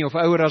 is nie, of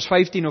ouer as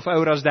 15 of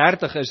ouer as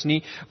 30 is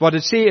nie. Wat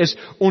dit sê is,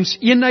 ons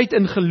eenheid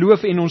in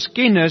geloof en ons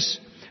kennis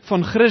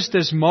van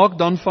Christus maak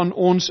dan van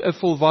ons 'n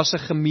volwasse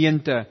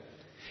gemeente.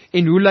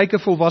 En hoe lyk 'n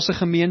volwasse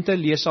gemeente?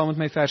 Lees saam met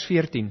my vers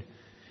 14.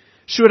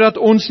 Sodat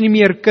ons nie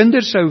meer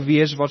kinders sou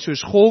wees wat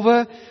soos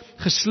golwe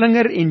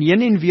geslinger en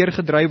heen en weer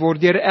gedryf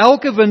word deur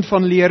elke wind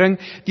van lering,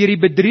 deur die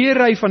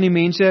bedriegery van die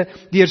mense,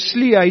 deur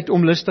sluiheid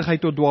om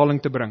lustigheid tot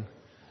dwaling te bring.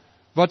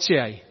 Wat sê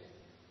hy?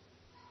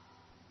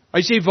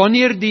 Hy sê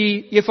wanneer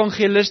die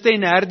evangeliste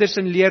en herders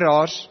en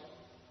leraars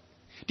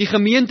die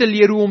gemeente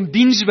leer hoe om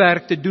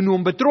dienswerk te doen, hoe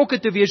om betrokke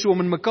te wees, hoe om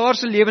in mekaar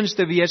se lewens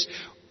te wees,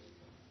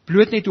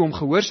 bloot net om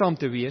gehoorsaam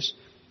te wees,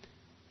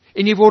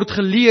 en jy word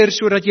geleer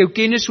sodat jou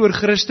kennis oor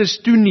Christus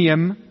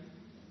toeneem,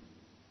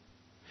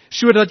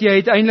 sodat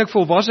jy uiteindelik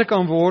volwasse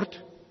kan word,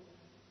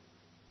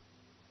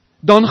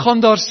 dan gaan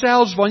daar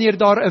selfs wanneer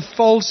daar 'n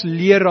vals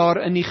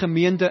leraar in die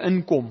gemeente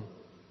inkom,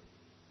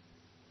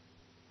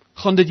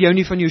 gaan dit jou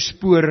nie van jou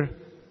spoor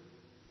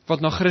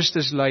wat na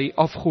Christus lei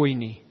afgooi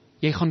nie.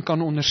 Jy gaan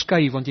kan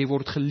onderskei, want jy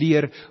word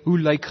geleer hoe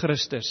lyk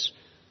Christus.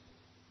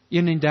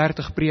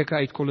 31 preke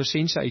uit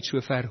Kolossense uit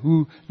sover,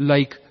 hoe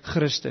lyk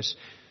Christus?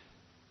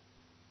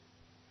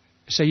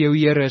 Is hy jou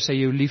Here, is hy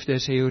jou liefde,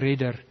 is hy jou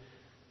redder?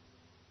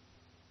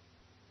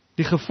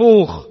 Die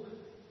gevolg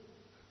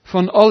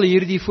van al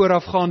hierdie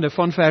voorafgaande,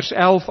 van vers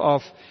 11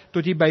 af,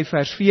 tot hier by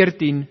vers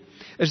 14,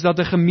 is dat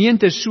 'n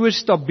gemeente so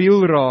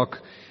stabiel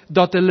raak,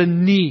 dat hulle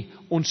nie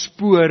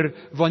ontspoor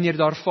wanneer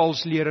daar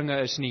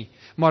valsleringe is nie,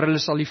 maar hulle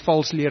sal die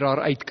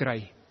valsleraar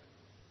uitkry,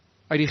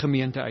 uit die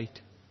gemeente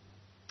uit.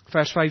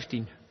 Vers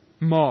 15,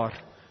 maar,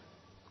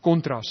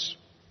 kontras,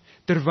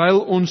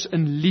 terwyl ons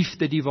in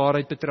liefde die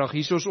waarheid betrag,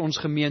 hier is ons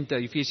gemeente,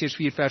 Efesiërs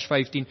 4 vers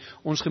 15,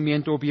 ons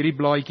gemeente op hierdie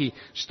blaadjie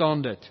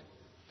staan dit,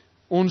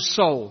 ons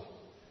sal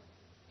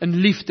in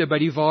liefde by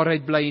die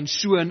waarheid bly en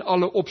so in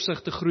alle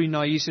opsigte groei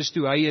na Jesus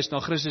toe, hy is na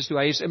Christus toe,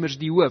 hy is immers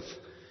die hoof.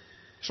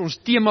 Dis ons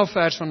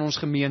themavers van ons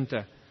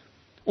gemeente.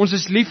 Ons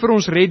is lief vir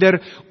ons redder,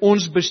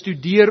 ons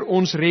bestudeer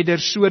ons redder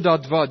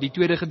sodat wat, die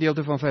tweede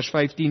gedeelte van vers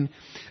 15,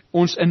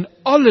 ons in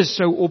alles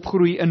sou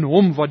opgroei in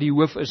hom wat die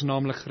hoof is,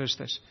 naamlik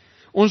Christus.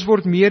 Ons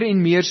word meer en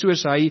meer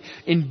soos hy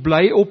en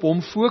bly op hom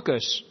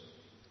fokus.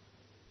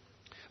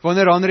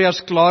 Wanneer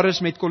Andreas klaar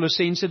is met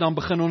Kolossense, dan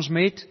begin ons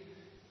met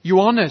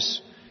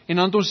Johannes. En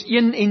dan het ons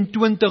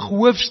 21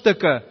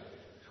 hoofstukke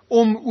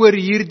om oor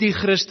hierdie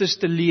Christus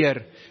te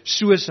leer,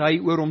 soos hy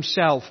oor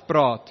homself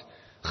praat.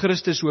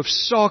 Christus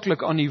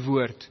hoofsaaklik aan die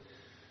woord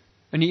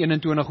in die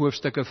 21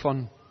 hoofstukke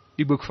van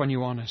die boek van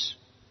Johannes.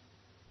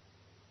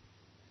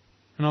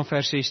 En dan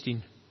vers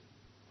 16.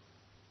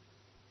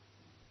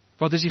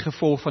 Wat is die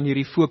gevolg van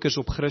hierdie fokus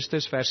op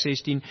Christus? Vers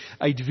 16,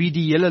 uit wie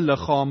die hele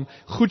liggaam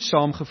goed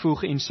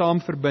saamgevoeg en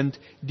saamverbind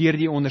deur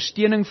die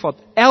ondersteuning van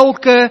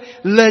elke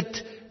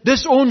lid.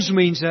 Dis ons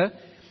mense,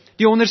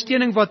 die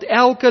ondersteuning wat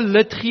elke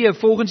lid gee,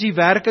 volgens die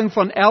werking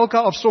van elke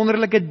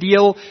afsonderlike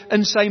deel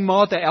in sy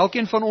mate.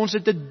 Elkeen van ons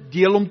het 'n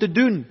deel om te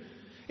doen,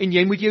 en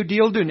jy moet jou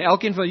deel doen.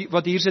 Elkeen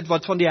wat hier sit,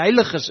 wat van die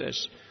heiliges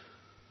is,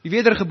 die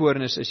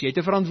wedergeborenes is, jy het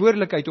 'n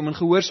verantwoordelikheid om in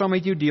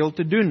gehoorsaamheid jou deel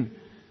te doen.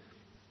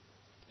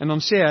 En dan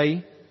sê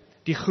hy,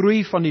 die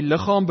groei van die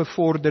liggaam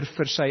bevorder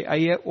vir sy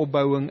eie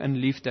opbouing in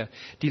liefde.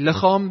 Die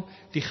liggaam,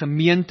 die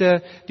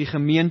gemeente, die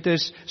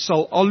gemeentes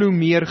sal al hoe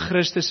meer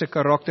Christus se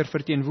karakter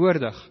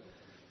verteenwoordig.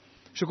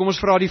 So kom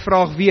ons vra die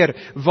vraag weer,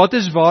 wat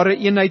is ware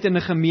eenheid in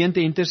 'n gemeente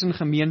en tussen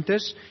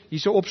gemeentes? Hier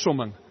is 'n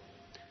opsomming.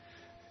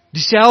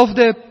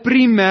 Dieselfde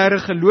primêre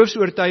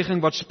geloofsoortuiging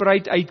wat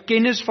spruit uit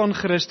kennis van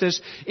Christus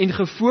en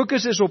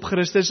gefokus is op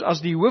Christus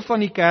as die hoof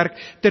van die kerk,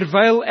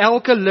 terwyl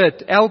elke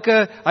lid,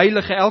 elke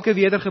heilige, elke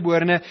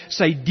wedergeborene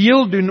sy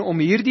deel doen om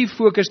hierdie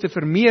fokus te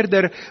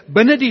vermeerder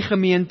binne die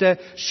gemeente,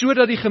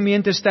 sodat die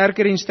gemeente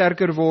sterker en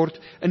sterker word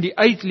in die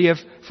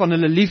uitleef van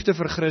hulle liefde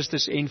vir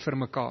Christus en vir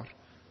mekaar.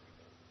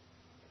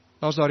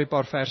 Daar's daar 'n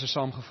paar verse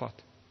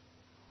saamgevat.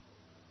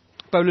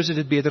 Paulus het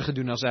dit beter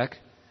gedoen as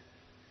ek.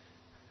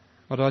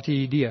 Maar daar het jy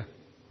 'n idee,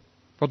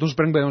 wat ons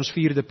bring by ons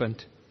 4de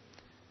punt.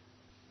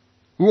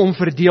 Hoe om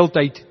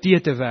verdeeldheid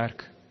te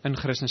werk in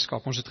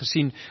Christendom. Ons het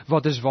gesien,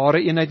 wat is ware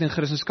eenheid in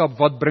Christendom,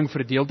 wat bring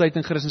verdeeldheid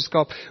in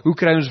Christendom, hoe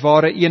kry ons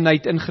ware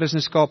eenheid in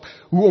Christendom,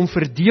 hoe om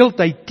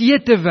verdeeldheid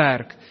te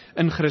werk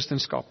in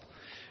Christendom.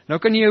 Nou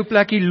kan jy jou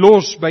plekkie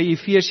los by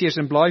Efesiërs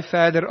en blaai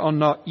verder aan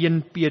na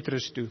 1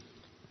 Petrus toe.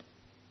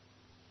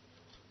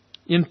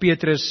 1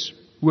 Petrus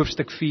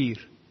hoofstuk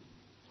 4,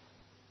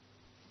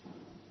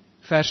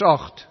 vers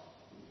 8.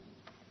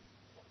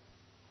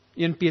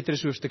 1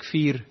 Petrus hoofstuk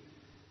 4,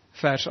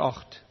 vers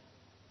 8.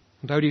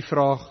 Onthou die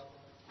vraag,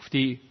 of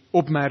die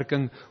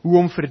opmerking, hoe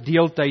om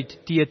verdeeldheid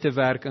te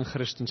werk in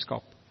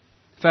Christendom.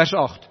 Vers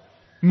 8.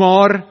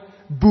 Maar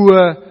bo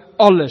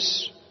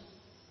alles.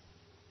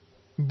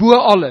 Bo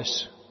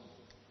alles.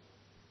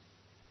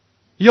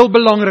 Heel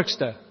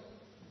belangrikste.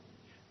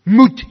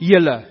 Moet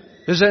julle.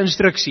 Dis 'n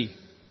instruksie.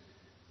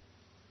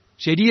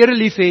 As jy die Here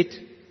lief het,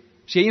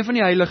 as jy een van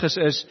die heiliges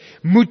is,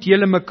 moet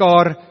julle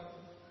mekaar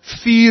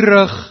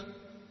vurig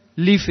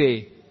lief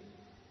hê.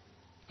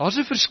 Daar's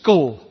 'n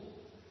verskil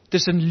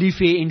tussen lief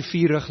hê en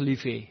vurig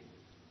lief hê.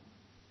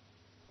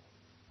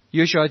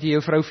 Joshua, het jy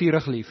jou vrou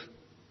vurig lief?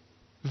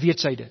 Weet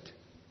sy dit?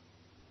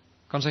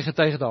 Kan sy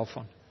getuig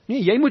daarvan?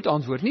 Nee, jy moet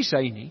antwoord, nie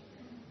sy nie.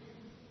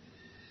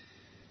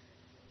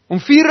 Om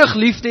vurig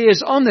lief te hê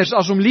is anders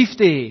as om lief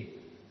te hê.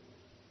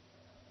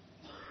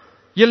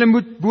 Julle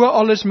moet bo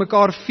alles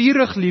mekaar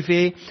vurig lief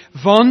hê,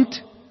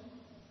 want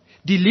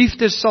die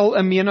liefde sal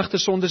 'n menigte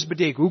sondes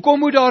bedek. Hoekom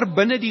moet daar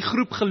binne die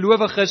groep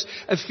gelowiges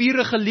 'n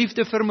vurige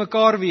liefde vir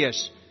mekaar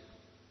wees?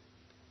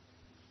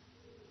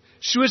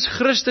 Soos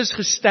Christus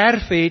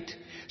gesterf het,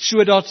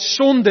 sodat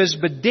sondes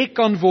bedek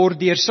kan word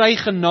deur sy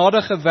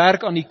genadige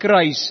werk aan die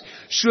kruis,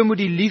 so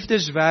moet die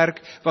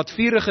liefdeswerk wat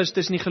vurig is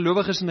tussen die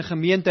gelowiges in 'n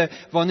gemeente,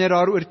 wanneer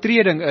daar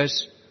oortreding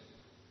is,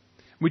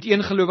 moet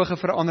een gelowige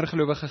vir 'n ander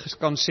gelowige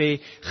kan sê,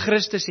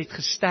 Christus het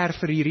gesterf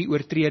vir hierdie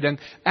oortreding,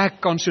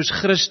 ek kan soos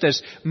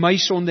Christus my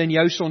sonde en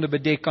jou sonde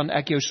bedek, kan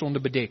ek jou sonde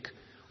bedek,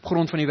 op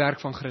grond van die werk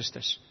van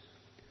Christus.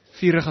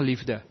 Vurige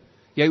liefde,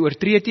 jy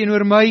oortree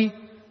teenoor my,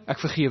 ek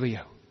vergewe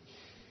jou.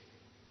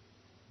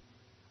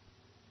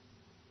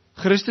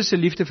 Christus se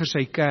liefde vir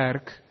sy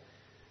kerk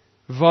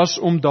was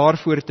om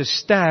daarvoor te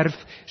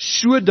sterf,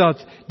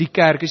 sodat die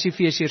kerk, is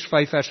Efesiërs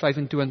 5 vers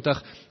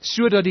 25,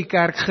 sodat die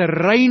kerk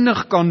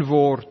gereinig kan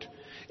word,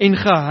 en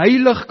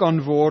geheilig kan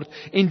word,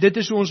 en dit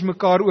is hoe ons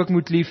mekaar ook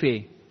moet lief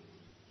hê.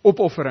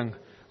 Opoffering.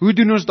 Hoe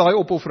doen ons daai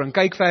opoffering?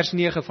 Kyk vers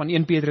 9 van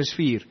 1 Petrus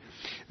 4.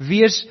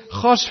 Wees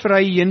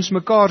gasvry jeens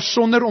mekaar,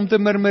 sonder om te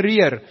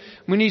murmureer.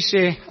 Moenie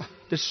sê,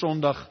 dis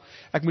Sondag,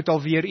 ek moet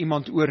alweer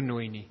iemand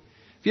oornooi nie.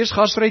 Wees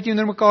gasvry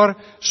teenoor mekaar,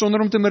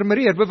 sonder om te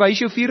murmureer. Bewys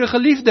jou vurige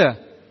liefde.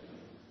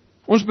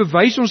 Ons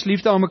bewys ons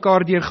liefde aan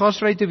mekaar deur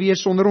gasvry te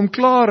wees, sonder om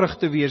klarig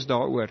te wees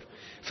daaroor.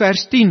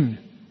 Vers 10.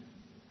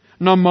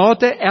 Na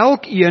mate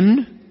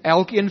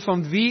elkeen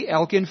van wie?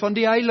 Elkeen van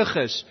die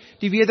heiliges,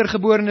 die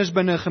wedergeborenes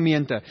binne 'n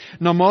gemeente.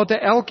 Na mate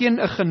elkeen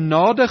 'n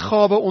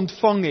genadegawe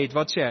ontvang het,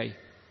 wat sê hy?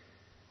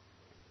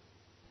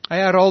 Hy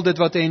herhaal dit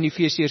wat hy in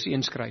Efesiërs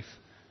 1 skryf.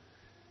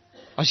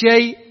 As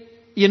jy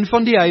een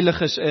van die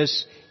heiliges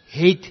is,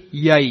 het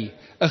jy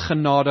 'n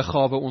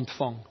genadegawe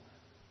ontvang.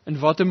 In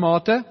watter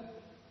mate?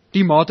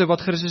 Die mate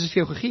wat Christus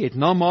vir jou gegee het.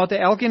 Na mate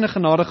elkeen 'n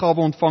genadegawe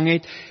ontvang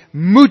het,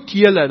 moet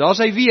julle, daar's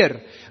hy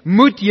weer,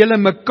 moet julle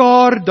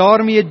mekaar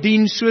daarmee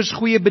dien soos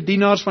goeie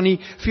bedienaars van die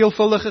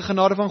veelvuldige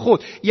genade van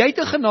God. Jy het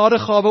 'n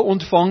genadegawe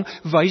ontvang,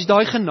 wys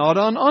daai genade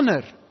aan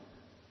ander,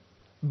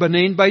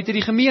 binne en buite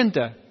die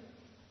gemeente.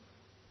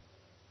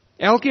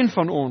 Elkeen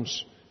van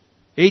ons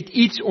het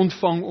iets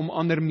ontvang om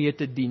ander mee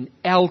te dien.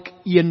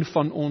 Elkeen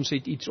van ons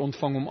het iets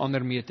ontvang om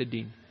ander mee te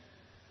dien.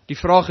 Die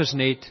vraag is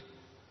net,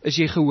 is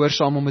jy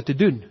gehoorsaam om dit te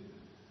doen?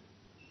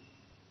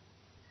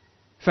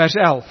 Vers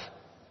 11.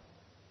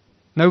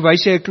 Nou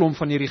wys hy 'n klomp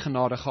van hierdie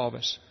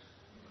genadegawes.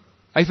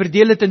 Hy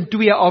verdeel dit in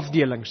 2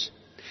 afdelings.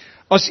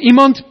 As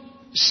iemand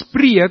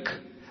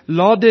spreek,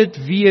 laat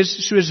dit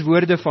wees soos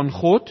woorde van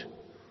God.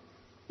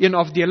 Een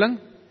afdeling,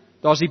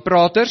 daar's die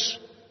praters.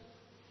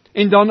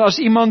 En dan as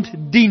iemand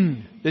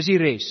dien, dis die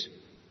res.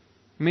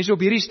 Mense op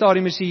hierdie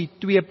stadium is die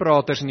 2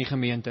 praters in die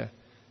gemeente.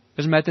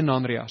 Is Matt en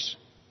Andreas.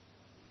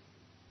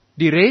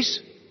 Die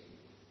res,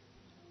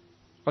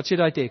 wat sê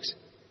daai teks?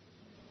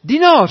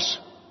 Dienaars.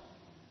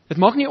 Dit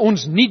maak nie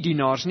ons nie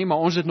dienaars nie, maar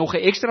ons het nog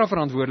 'n ekstra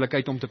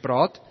verantwoordelikheid om te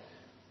praat.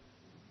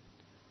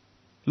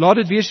 Laat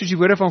dit wees soos die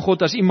woorde van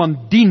God, as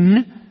iemand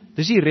dien,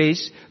 dis die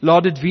res,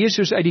 laat dit wees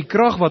soos uit die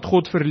krag wat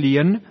God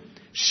verleen,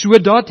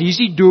 sodat, hier is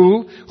die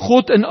doel,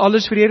 God in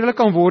alles verheerlik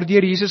kan word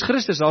deur Jesus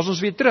Christus. Daar's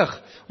ons weer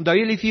terug. Onthou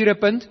julle die 4de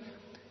punt?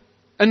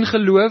 In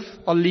geloof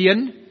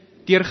alleen,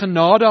 deur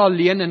genade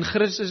alleen, in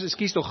Christus,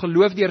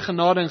 geloof deur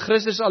genade in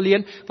Christus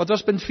alleen. Wat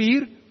was punt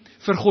 4?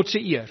 Vir God se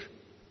eer.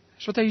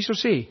 Dis wat hy hierso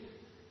sê.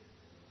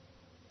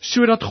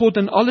 Sodat God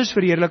in alles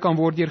verheerlik kan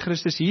word deur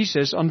Christus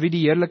Jesus, aan wie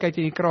die heerlikheid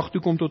en die krag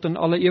toekom tot in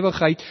alle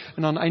ewigheid,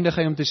 en dan eindig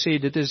hy om te sê,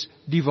 dit is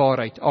die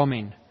waarheid.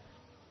 Amen.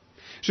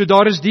 So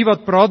daar is die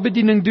wat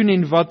praatbediening doen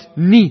en wat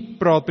nie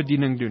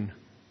praatbediening doen.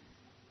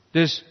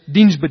 Dis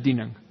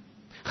diensbediening.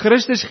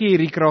 Christus gee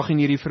hierdie krag en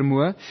hierdie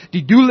vermoë.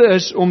 Die doel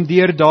is om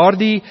deur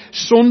daardie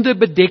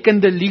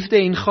sondebedekkende liefde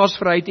en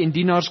gasvryheid en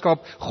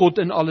dienaarskap God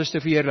in alles te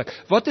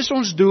verheerlik. Wat is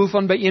ons doel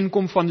van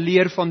byeenkom, van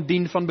leer, van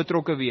dien, van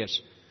betrokke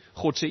wees?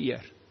 God se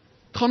eer.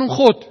 Dit gaan om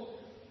God.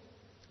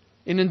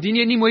 En indien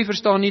jy nie mooi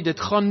verstaan nie, dit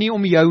gaan nie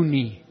om jou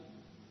nie.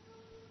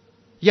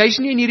 Jy's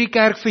nie in hierdie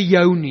kerk vir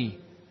jou nie.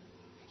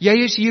 Jy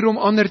is hier om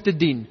ander te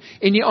dien,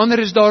 en die ander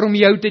is daar om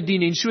jou te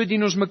dien, en so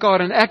dien ons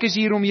mekaar, en ek is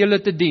hier om julle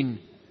te dien.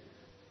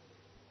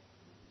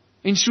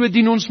 En so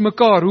dien ons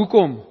mekaar.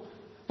 Hoekom?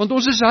 Want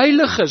ons is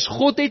heiliges.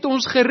 God het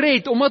ons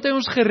gered. Omdat hy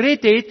ons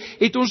gered het,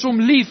 het ons hom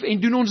lief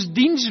en doen ons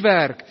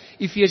dienswerk.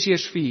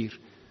 Efesiërs 4.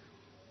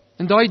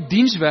 En daai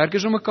dienswerk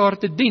is om mekaar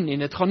te dien, en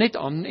dit gaan net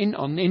aan en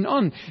aan en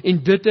aan.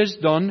 En dit is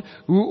dan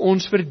hoe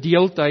ons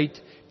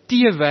verdeeldheid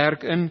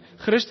teewerk in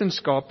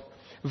Christendom,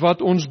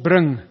 wat ons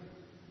bring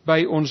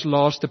by ons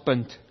laaste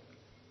punt.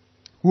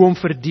 Hoe om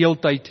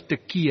verdeeldheid te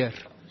keer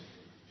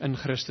in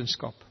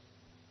Christendom.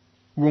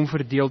 Hoe om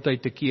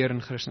verdeeldheid te keer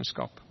in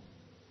Christendom.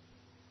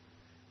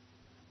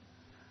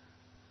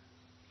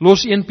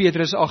 Los 1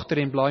 Petrus agter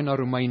en blaai na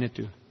Romeine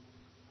toe.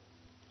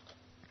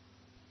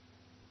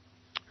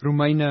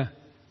 Romeine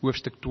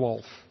hoofstuk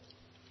 12.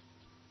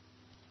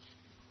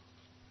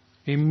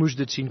 Jy moes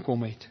dit sien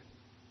kom het.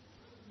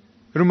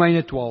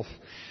 Romeine 12.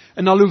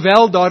 En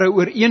alhoewel daar 'n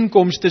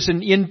ooreenkoms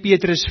tussen 1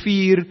 Petrus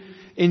 4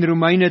 en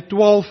Romeine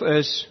 12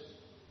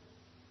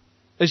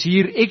 is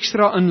hier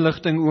ekstra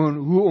inligting oor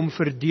hoe om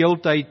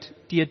verdeeldheid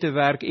te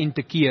werk en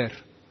te keer.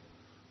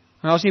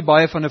 Nou is nie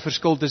baie van 'n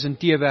verskil tussen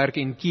teewerk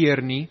en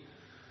keer nie.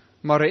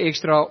 maar 'n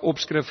ekstra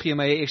opskrif gee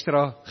my 'n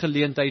ekstra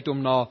geleentheid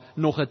om na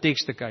nog 'n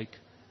teks te kyk.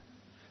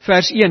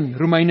 Vers 1,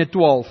 Romeine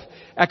 12.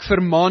 Ek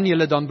vermaan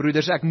julle dan,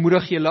 broeders, ek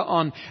moedig julle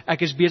aan,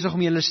 ek is besig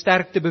om julle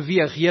sterk te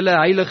beweeg, julle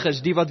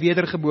heiliges, die wat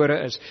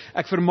wedergebore is.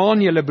 Ek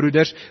vermaan julle,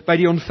 broeders, by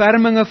die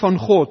ontferminge van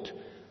God,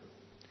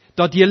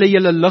 dat julle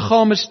julle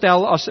liggame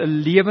stel as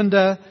 'n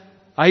lewende,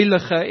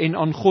 heilige en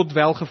aan God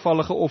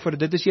welgevallige offer.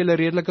 Dit is julle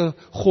redelike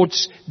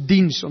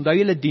godsdiens. Onthou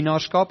julle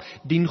dienaarskap,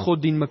 dien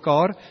God, dien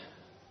mekaar.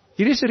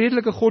 Hier is 'n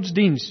redelike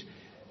godsdiens.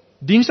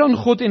 Diens aan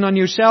God en aan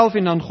jouself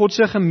en aan God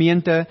se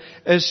gemeente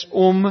is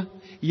om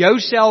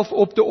jouself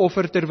op te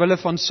offer ter wille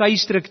van sy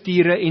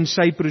strukture en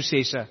sy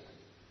prosesse.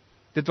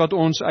 Dit wat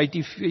ons uit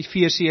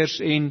Efesiërs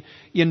en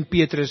 1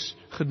 Petrus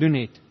gedoen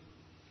het.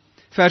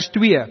 Vers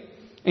 2.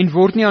 En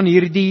word nie aan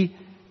hierdie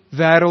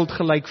wêreld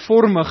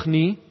gelykvormig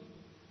nie,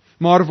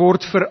 maar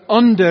word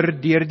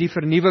verander deur die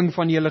vernuwing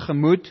van julle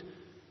gemoed,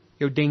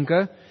 jou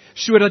denke,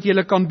 sodat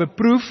julle kan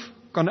beproef,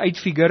 kan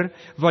uitfigure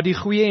wat die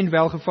goeie en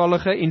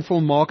welgevallige en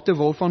volmaakte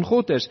wil van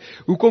God is.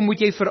 Hoekom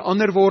moet jy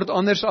verander word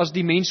anders as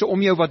die mense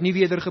om jou wat nie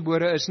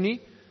wedergebore is nie?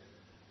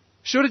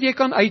 Sodat jy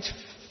kan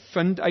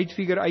uitvind,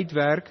 uitfigure,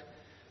 uitwerk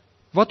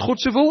wat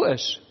God se wil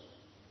is.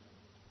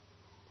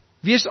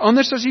 Wees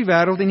anders as die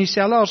wêreld en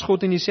dieselfde as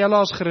God en dieselfde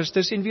as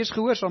Christus en wees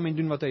gehoorsaam en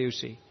doen wat hy jou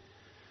sê.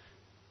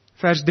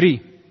 Vers 3.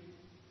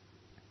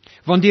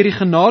 Want deur die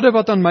genade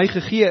wat aan my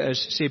gegee is,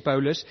 sê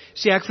Paulus,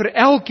 sê ek vir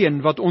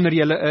elkeen wat onder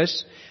julle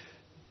is.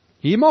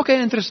 Hier maak hy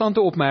 'n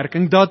interessante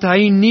opmerking, dat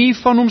hy nie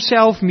van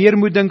homself meer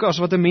moet dink as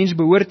wat 'n mens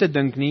behoort te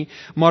dink nie,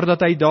 maar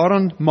dat hy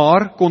daaraan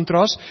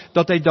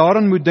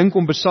moet dink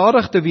om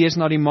besadig te wees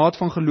na die maat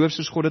van geloof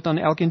soos God dit aan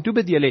elkeen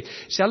toebedeel het.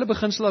 Selfde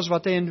beginsel as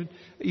wat hy in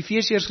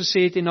Efesiërs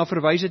gesê het en na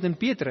verwys het in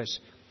Petrus.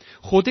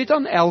 God het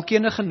aan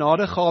elkeen 'n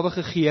genadegawe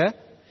gegee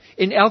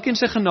en elkeen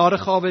se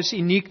genadegawe is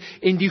uniek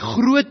en die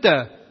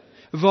grootte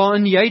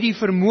waarin jy die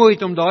vermoë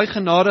het om daai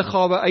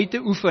genadegawe uit te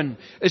oefen,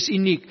 is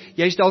uniek.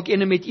 Jy is dalk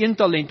ene met 1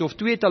 talent of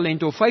 2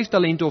 talente of 5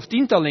 talente of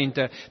 10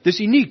 talente. Dis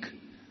uniek.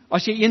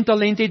 As jy 1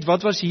 talent het,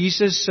 wat was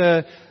Jesus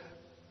se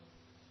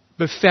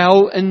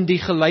bevel in die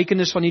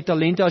gelykenis van die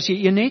talente as jy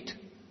 1 het?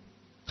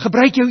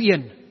 Gebruik jou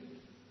 1.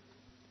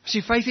 As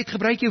jy 5 het,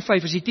 gebruik jou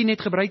 5. As jy 10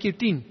 het, gebruik jou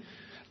 10.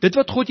 Dit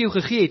wat God jou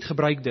gegee het,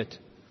 gebruik dit.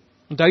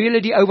 Onthou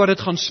julle die ou wat dit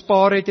gaan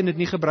spaar het en dit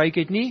nie gebruik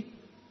het nie?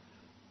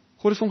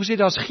 God het vir hom gesê,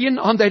 daar is geen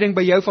aanduiding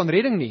by jou van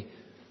redding nie,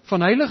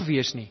 van heilig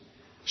wees nie.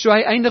 So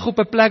hy eindig op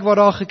 'n plek waar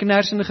daar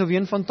geknars en 'n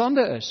geween van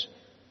tande is.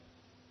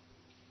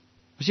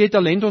 As jy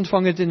talent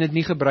ontvang het en dit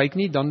nie gebruik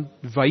nie, dan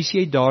wys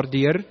jy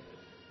daardeur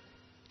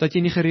dat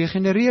jy nie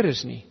geregenereer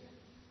is nie.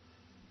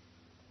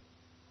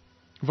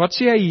 Wat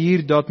sê hy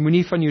hier, dat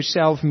moenie van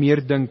jouself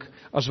meer dink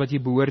as wat jy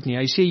behoort nie.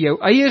 Hy sê jou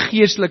eie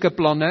geestelike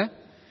planne,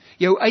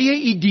 jou eie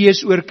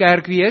idees oor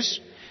kerk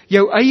wees,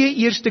 jou eie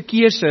eerste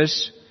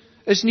keuses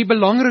is nie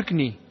belangrik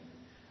nie.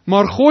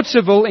 Maar God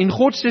se wil en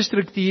God se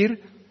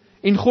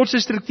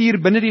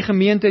struktuur binne die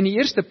gemeente in die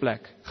eerste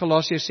plek.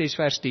 Galasiërs 6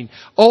 vers 10.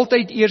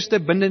 Altyd eerste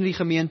binne die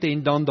gemeente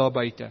en dan daar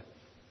buite.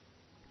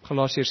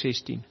 Galasiërs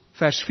 16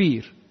 vers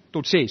 4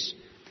 tot 6.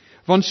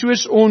 Want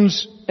soos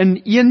ons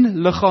in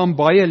een liggaam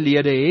baie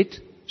lede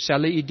het,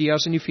 selfe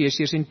idees in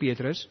Efesiërs en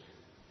Petrus,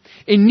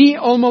 en nie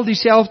almal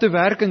dieselfde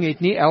werking het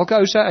nie, elke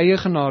ou sy eie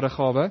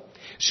genadegawe,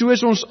 so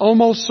is ons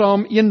almal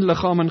saam een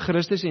liggaam in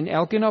Christus en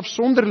elkeen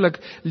afsonderlik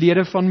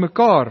lede van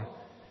mekaar.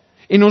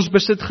 En ons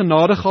besit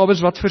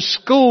genadegawes wat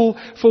verskil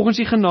volgens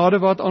die genade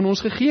wat aan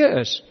ons gegee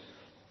is.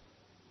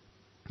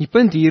 Die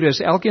punt hier is,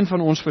 elkeen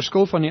van ons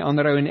verskil van die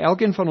ander ou en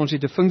elkeen van ons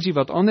het 'n funksie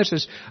wat anders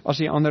is as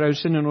die ander ou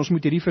sin en ons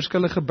moet hierdie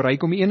verskille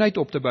gebruik om 'n eenheid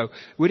op te bou.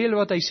 Hoor julle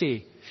wat hy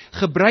sê?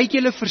 Gebruik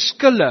julle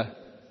verskille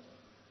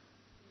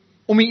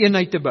om 'n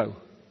eenheid te bou.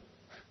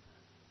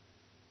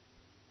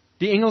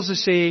 Die Engelse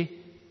sê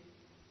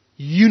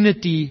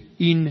unity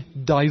in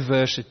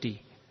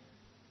diversity.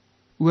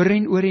 Oor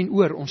en oor en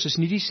oor, ons is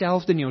nie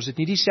dieselfde nie, ons het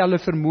nie dieselfde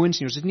vermoëns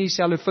nie, ons het nie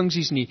dieselfde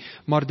funksies nie,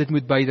 maar dit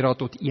moet bydra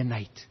tot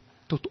eenheid,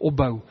 tot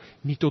opbou,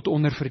 nie tot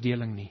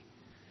onderverdeling nie.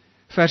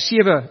 Vers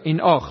 7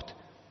 en 8.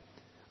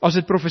 As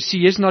dit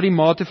profesie is na die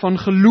mate van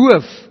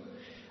geloof,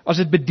 as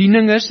dit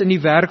bediening is in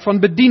die werk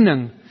van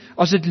bediening,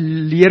 as dit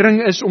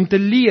lering is om te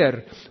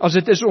leer, as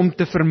dit is om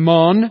te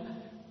vermaan,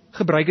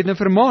 gebruik dit in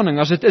vermaaning,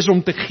 as dit is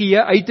om te gee,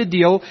 uit te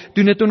deel,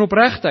 doen dit in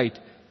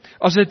opregtheid.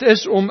 As dit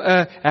is om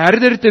 'n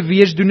herder te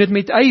wees, doen dit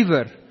met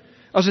ywer.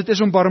 As dit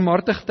is om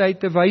barmhartigheid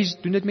te wys,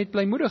 doen dit met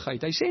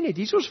blymoedigheid. Hy sê net,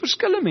 hier is ons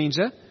verskille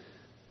mense.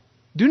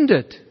 Doen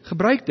dit,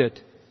 gebruik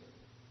dit.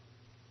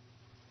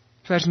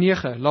 Vers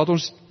 9, laat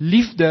ons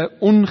liefde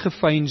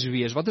ongeveins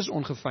wees. Wat is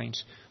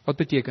ongeveins? Wat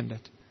beteken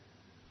dit?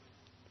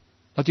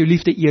 Laat jou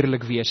liefde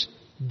eerlik wees.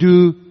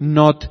 Do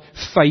not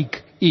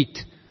fake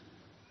it.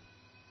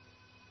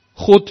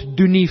 God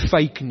doen nie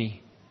fake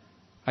nie.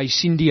 Hy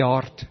sien die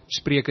hart,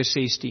 Spreuke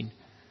 16.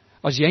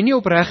 As jy nie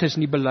opreg is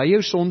nie, bely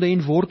jou sonde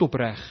en word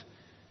opreg.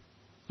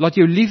 Laat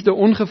jou liefde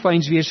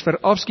ongeveins wees, vir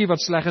afskie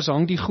wat sleg is,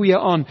 hang die goeie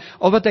aan.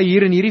 Al wat hy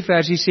hier in hierdie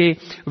versie sê,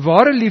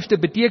 ware liefde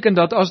beteken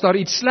dat as daar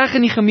iets sleg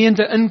in die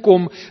gemeente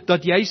inkom,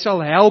 dat jy sal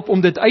help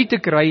om dit uit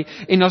te kry,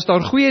 en as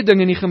daar goeie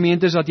dinge in die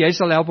gemeente is, dat jy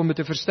sal help om dit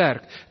te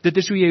versterk. Dit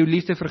is hoe jy jou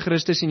liefde vir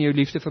Christus en jou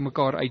liefde vir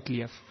mekaar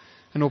uitleef,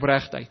 in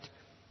opregtheid.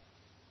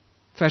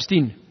 Vers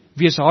 10,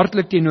 wees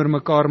hartlik teenoor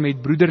mekaar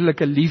met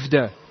broederlike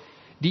liefde.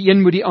 Die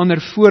een moet die ander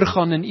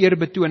voorgaan in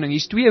eerbetoning.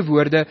 Hier's twee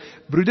woorde,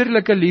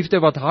 broederlike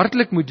liefde wat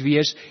hartlik moet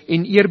wees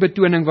en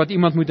eerbetoning wat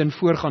iemand moet in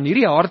voorgaan.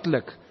 Hierdie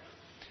hartlik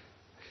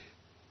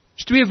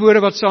is twee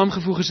woorde wat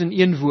saamgevoeg is in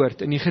een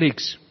woord in die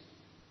Grieks.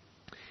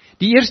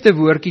 Die eerste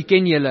woordjie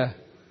ken julle,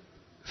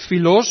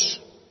 philos,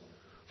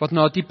 wat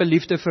na 'n tipe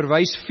liefde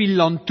verwys,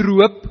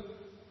 filantroop.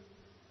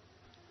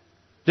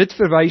 Dit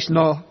verwys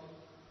na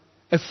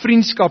 'n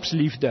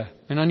vriendskapsliefde.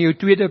 En dan jou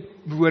tweede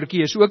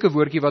woordjie is ook 'n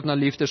woordjie wat na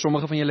liefde,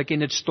 sommige van julle ken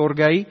dit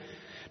storge.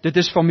 Dit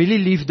is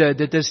familieliefde,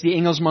 dit is die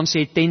Engelsman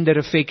sê tender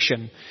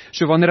affection.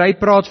 So wanneer hy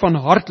praat van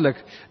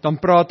hartlik, dan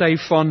praat hy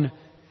van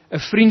 'n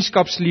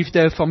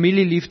vriendskapsliefde, 'n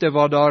familieliefde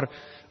waar daar,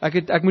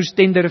 ek moes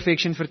tender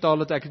affection vertaal,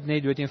 dat ek dit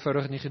net dood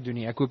eenvoudig nie gedoen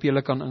nie. Ek hoop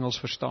julle kan Engels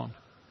verstaan.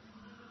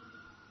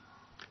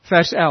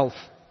 Vers 11.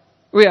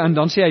 En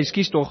dan sê hy,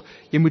 ekskuus tog,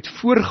 jy moet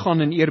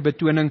voorgaan in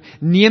eerbetoning,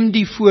 neem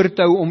die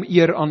voortou om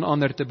eer aan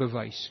ander te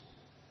bewys.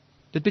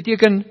 Dit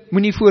beteken,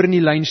 moenie voor in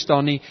die lyn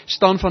staan nie,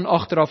 staan van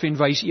agteraf en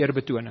wys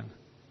eerbetoning.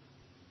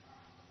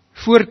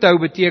 Voortou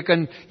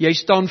beteken, jy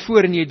staan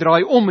voor en jy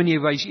draai om en jy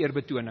wys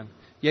eerbetoning.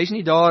 Jy's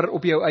nie daar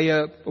op jou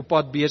eie op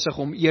pad besig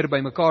om eer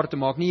by mekaar te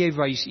maak nie, jy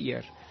wys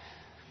eer.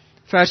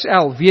 Vers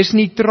 11, wees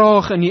nie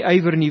traag in die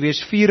ywer nie,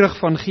 wees vurig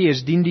van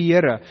gees, dien die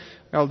Here.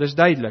 Wel, dis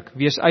duidelik,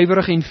 wees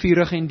ywerig en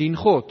vurig en dien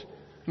God.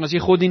 En as jy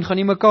God dien, gaan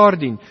jy mekaar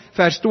dien.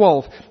 Vers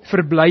 12,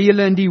 verbly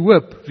julle in die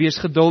hoop, wees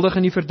geduldig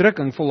in die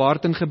verdrukking,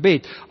 volhard in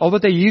gebed. Al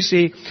wat hy hier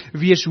sê,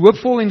 wees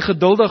hoopvol en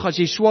geduldig as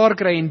jy swaar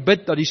kry en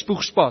bid dat die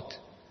spoeg spat.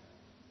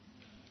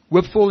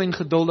 Hoopvol en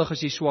geduldig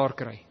as jy swaar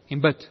kry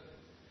en bid.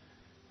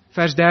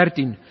 Vers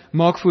 13,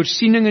 maak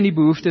voorsiening in die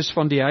behoeftes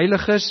van die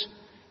heiliges,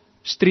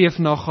 streef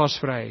na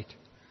gasvryheid.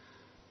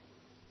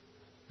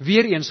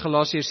 Weereens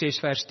Galasiërs 6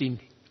 vers 10,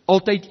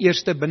 altyd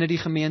eerste binne die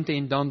gemeente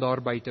en dan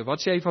daar buite. Wat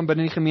sê hy van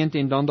binne die gemeente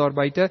en dan daar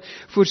buite?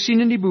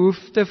 Voorsien in die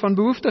behoefte van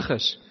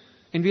behoeftiges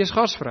en wees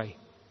gasvry.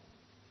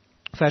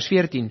 Vers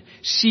 14,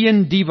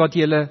 seën die wat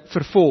julle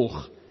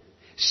vervolg.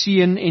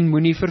 Seën en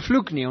moenie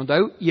vervloek nie.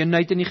 Onthou,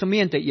 eenheid in die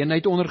gemeente,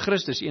 eenheid onder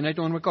Christus, eenheid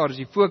onder mekaar. As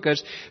die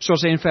fokus,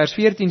 soos hy in vers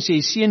 14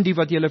 sê, seën die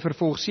wat julle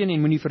vervolg, seën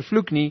en moenie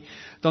vervloek nie,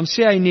 dan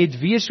sê hy net,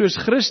 wees soos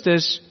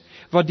Christus,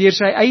 wat deur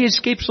sy eie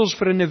skepsels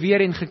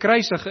verinneweer en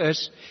gekruisig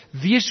is,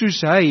 wees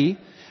soos hy.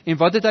 En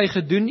wat het hy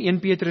gedoen? 1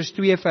 Petrus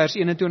 2 vers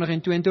 21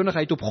 en 22,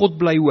 hy het op God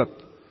bly hoop.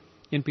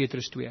 1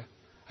 Petrus 2.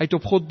 Hy het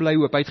op God bly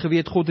hoop. Hy het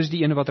geweet God is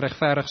die een wat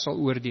regverdig sal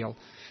oordeel.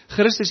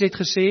 Christus het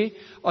gesê,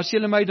 as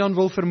julle my dan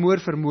wil vermoor,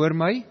 vermoor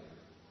my.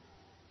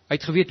 Hy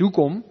het geweet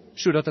hoekom,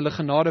 sodat hulle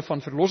genade van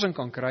verlossing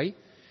kan kry.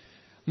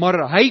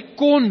 Maar hy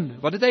kon,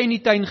 wat het hy in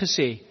die tuin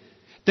gesê?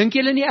 Dink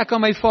julle nie ek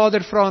kan my Vader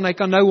vra en hy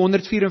kan nou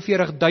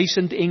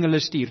 144.000 engele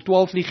stuur,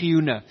 12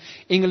 legioene,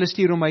 engele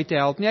stuur om my te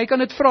help nie. Hy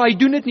kan dit vra, hy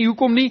doen dit nie,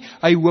 hoekom nie?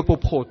 Hy hoop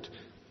op God.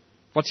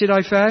 Wat sê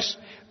daai vers?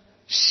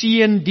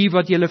 Seën die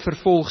wat julle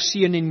vervolg,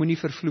 seën en moenie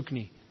vervloek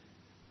nie.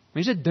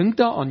 Mense, dink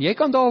daaraan, jy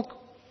kan dalk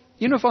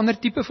een of ander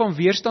tipe van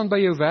weerstand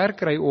by jou werk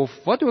kry of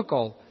wat ook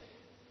al.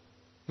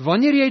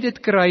 Wanneer jy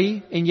dit kry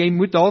en jy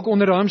moet dalk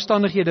onder daai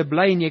omstandighede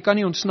bly en jy kan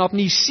nie ontsnap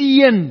nie,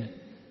 seën.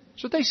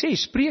 So wat hy sê,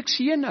 spreek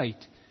seën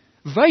uit.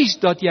 Wys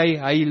dat jy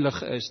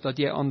heilig is, dat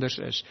jy anders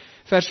is.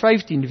 Vers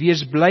 15, wees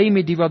bly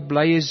met die wat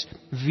bly is,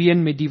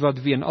 ween met die wat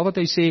ween. Al wat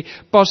hy sê,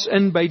 pas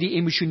in by die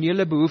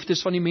emosionele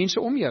behoeftes van die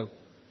mense om jou.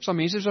 As daar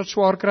mense is wat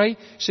swaar kry,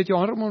 sit jou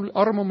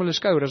arm om hulle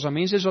skouer. As daar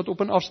mense is wat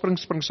op en af spring,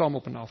 spring saam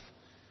op en af.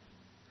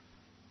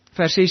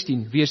 Vers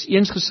 16, wees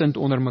eensgesind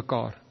onder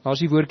mekaar. Daar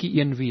is die woordjie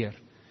een weer.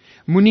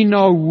 Moenie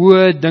na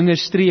hoë dinge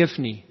streef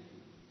nie,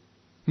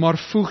 maar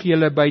voeg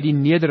julle by die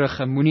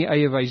nederige, moenie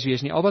eiewys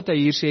wees nie. Al wat hy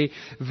hier sê,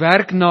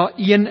 werk na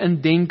een in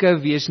denke,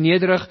 wees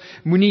nederig,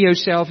 moenie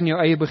jouself en jou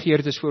eie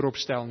begeertes voorop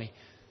stel nie.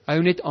 Hou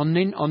net aan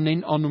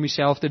om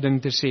dieselfde ding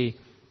te sê.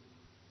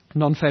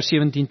 En dan vers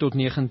 17 tot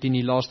 19,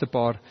 die laaste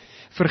paar.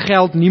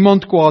 Vergeld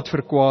niemand kwaad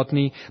vir kwaad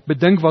nie,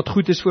 bedink wat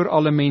goed is vir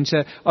alle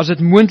mense, as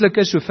dit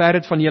moontlik is, sover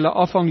dit van julle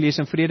afhang, lees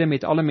in vrede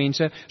met alle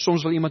mense.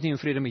 Soms wil iemand nie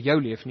in vrede met jou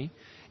leef nie.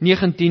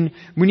 19,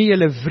 moenie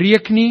julle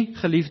wreek nie,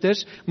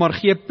 geliefdes, maar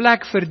gee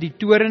plek vir die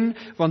toorn,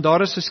 want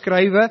daar is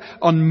geskrywe,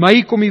 aan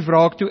my kom die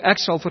wraak toe, ek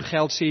sal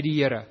vergeld, sê die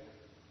Here.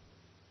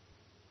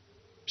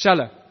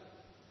 Selle,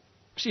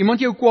 as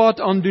iemand jou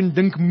kwaad aandoen,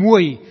 dink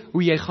mooi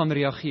hoe jy gaan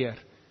reageer.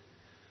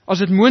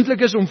 As dit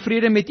moontlik is om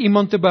vrede met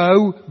iemand te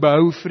behou,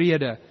 behou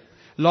vrede.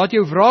 Laat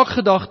jou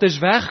wraakgedagtes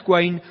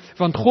wegkwyn,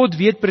 want God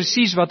weet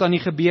presies wat aan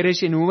die gebeur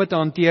is en hoe om dit te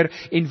hanteer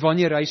en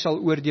wanneer hy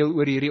sal oordeel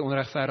oor hierdie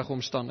onregverdige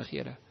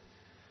omstandighede.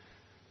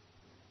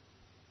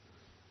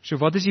 So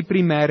wat is die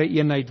primêre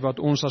eenheid wat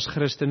ons as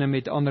Christene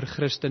met ander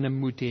Christene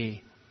moet hê?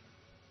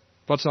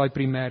 Wat is daai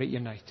primêre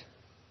eenheid?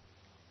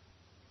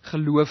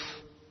 Geloof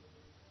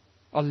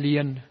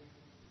alleen,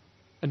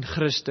 in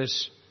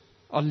Christus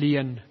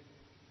alleen,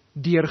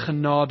 deur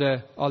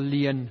genade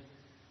alleen,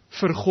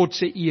 vir God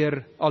se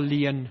eer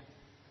alleen,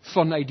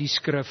 vanuit die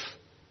skrif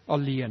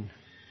alleen.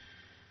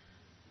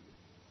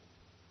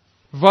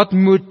 Wat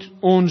moet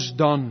ons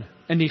dan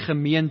in die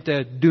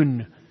gemeente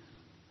doen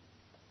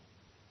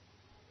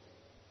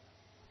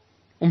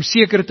om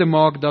seker te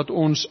maak dat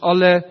ons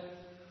alle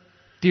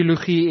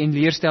teologie en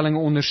leerstellinge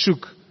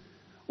ondersoek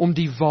om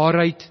die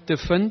waarheid te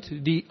vind?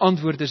 Die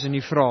antwoord is in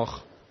die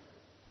vraag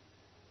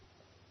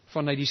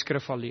vanuit die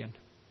skrif alleen.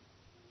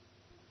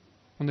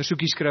 Ondersoek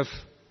die skrif,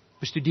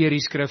 bestudeer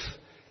die skrif,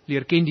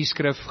 leer ken die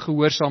skrif,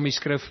 gehoorsaam die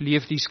skrif,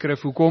 leef die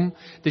skrif. Hoekom?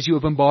 Dis die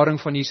openbaring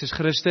van Jesus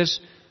Christus.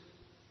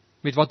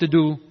 Met wat te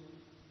doel?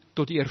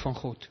 Tot eer van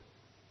God.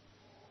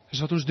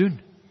 Dis wat ons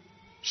doen.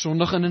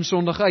 Sondag in en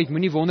sondag uit.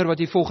 Moenie wonder wat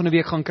jy volgende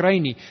week gaan kry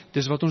nie.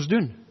 Dis wat ons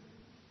doen.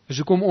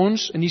 Dis hoekom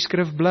ons in die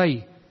skrif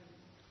bly.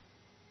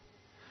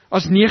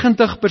 As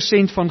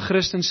 90% van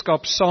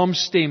Christendom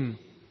saamstem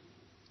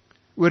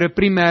oor 'n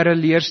primêre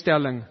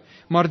leerstelling,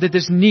 maar dit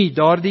is nie,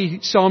 daardie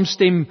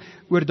saamstem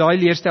oor daai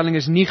leerstelling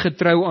is nie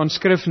getrou aan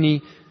skrif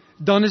nie,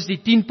 dan is die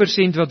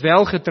 10% wat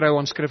wel getrou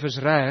aan skrif is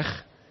reg,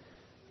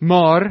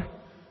 maar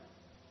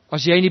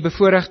as jy in die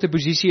bevoorregte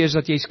posisie is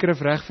dat jy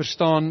skrif reg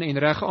verstaan en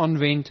reg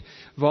aanwend,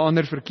 waar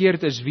ander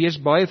verkeerd is, wees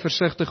baie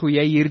versigtig hoe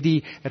jy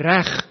hierdie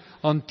reg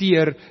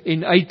hanteer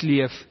en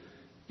uitleef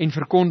en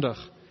verkondig,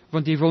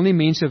 want jy wil nie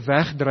mense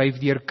wegdryf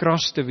deur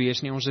kras te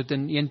wees nie. Ons het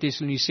in 1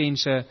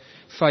 Tessalonisense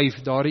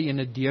 5 daardie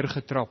ene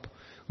deurgetrap.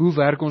 Hoe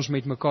werk ons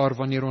met mekaar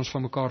wanneer ons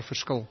van mekaar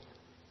verskil?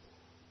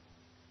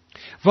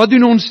 Wat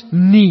doen ons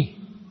nie?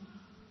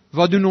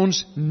 Wat doen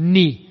ons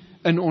nie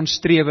in ons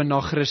strewe na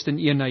Christen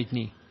eenheid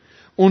nie?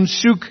 Ons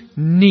soek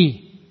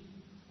nie.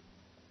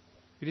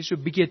 Dit is so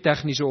 'n bietjie 'n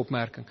tegniese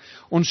opmerking.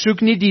 Ons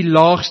soek nie die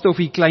laagste of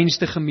die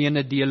kleinste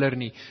gemeene deler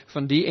nie.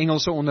 Van die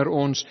Engelse onder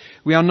ons,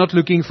 we are not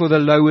looking for the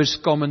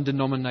lowest common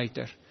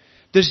denominator.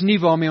 Dis nie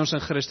waarmee ons in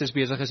Christus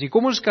besig is nie.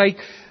 Kom ons kyk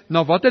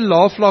na watter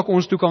laafvlak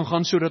ons toe kan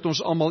gaan sodat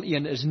ons almal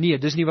een is. Nee,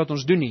 dis nie wat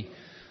ons doen nie.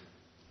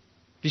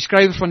 Die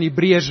skrywer van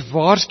Hebreërs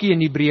waarsku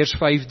in Hebreërs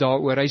 5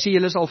 daaroor. Hy sê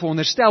julle is al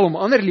veronderstel om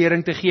ander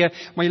lering te gee,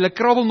 maar julle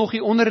krabbel nog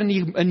hier onder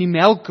in die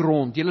melk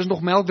rond. Julle is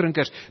nog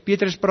melkdrinkers.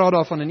 Petrus praat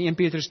daarvan in 1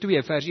 Petrus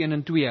 2 vers 1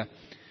 en 2.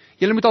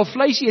 Julle moet al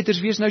vleiseters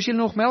wees, nou is julle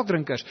nog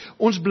melkdrinkers.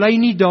 Ons bly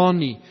nie daar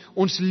nie.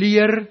 Ons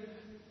leer,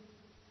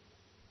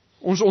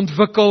 ons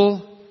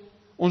ontwikkel,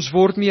 ons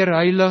word meer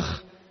heilig,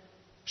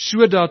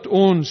 sodat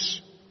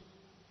ons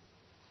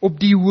op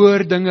die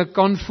hoër dinge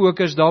kan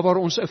fokus, daar waar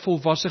ons 'n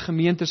volwasse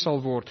gemeente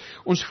sal word.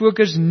 Ons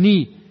fokus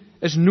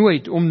is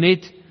nooit om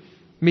net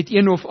met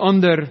een of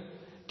ander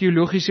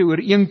teologiese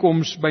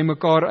ooreenkoms by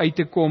mekaar uit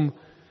te kom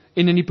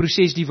en in die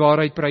proses die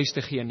waarheid prys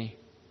te gee nie.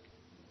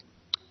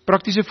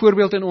 Praktiese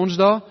voorbeeld in ons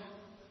daar.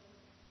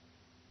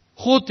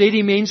 God het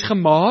die mens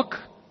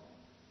gemaak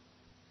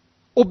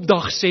op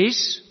dag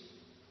 6,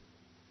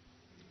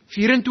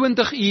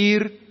 24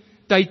 uur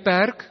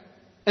tydperk,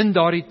 in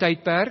daardie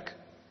tydperk,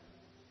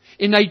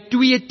 en hy het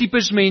 2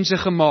 tipes mense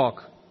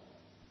gemaak.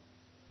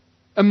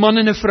 'n man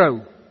en 'n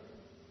vrou.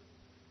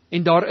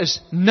 En daar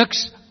is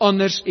niks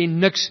anders en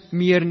niks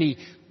meer nie.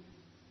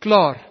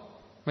 Klaar.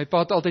 My pa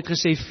het altyd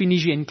gesê,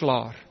 finish en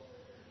klaar.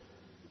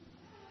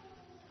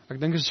 Ek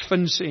dink dit is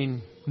Fins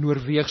en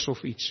Noorweegs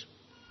of iets.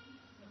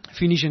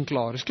 Finish en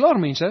klaar. Is klaar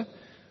mense.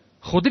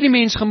 God het die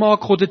mens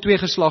gemaak, God het 2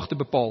 geslagte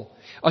bepaal.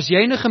 As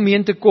jy in 'n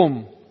gemeente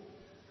kom,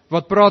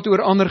 wat praat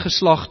oor ander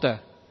geslagte,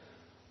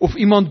 of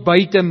iemand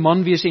buite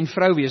man wees en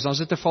vrou wees, dan is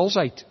dit 'n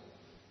valsheid.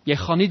 Jy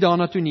gaan nie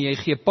daarna toe nie, jy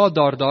gee pad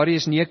daardie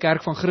is nie 'n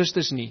kerk van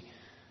Christus nie.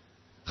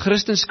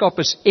 Christendom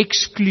is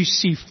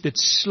eksklusief, dit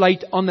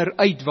sluit ander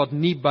uit wat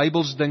nie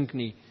Bybels dink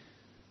nie.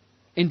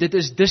 En dit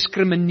is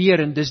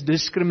diskriminerend, dis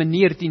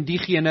diskrimineer teen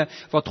diegene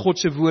wat God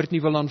se woord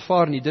nie wil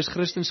aanvaar nie. Dis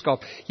Christendom.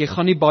 Jy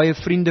gaan nie baie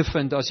vriende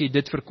vind as jy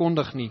dit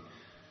verkondig nie.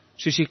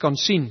 Soos jy kan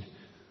sien,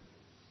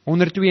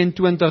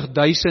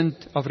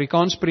 122.000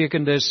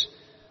 Afrikaanssprekendes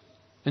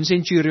in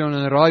Centurion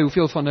en raai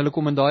hoeveel van hulle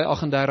kom in daai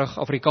 38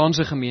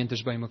 Afrikaanse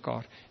gemeentes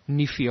bymekaar.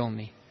 Nie veel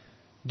nie.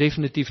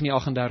 Definitief nie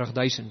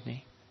 38.000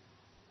 nie.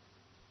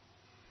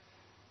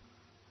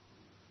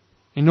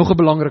 En nog 'n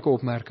belangrike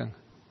opmerking.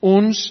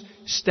 Ons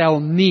stel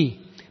nie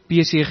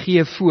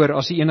PCG voor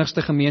as die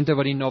enigste gemeente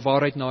wat die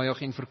waarheid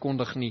najag en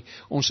verkondig nie.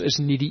 Ons is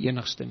nie die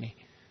enigste nie.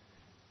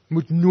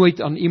 Moet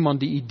nooit aan iemand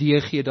die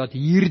idee gee dat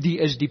hierdie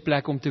is die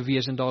plek om te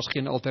wees en daar's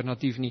geen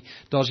alternatief nie.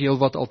 Daar's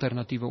heelwat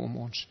alternatiewe om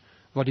ons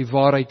wat die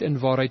waarheid in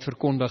waarheid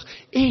verkondig.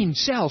 En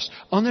selfs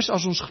anders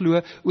as ons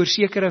glo oor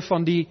sekere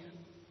van die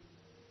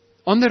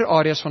ander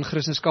areas van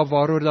Christendom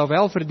waaroor daar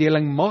wel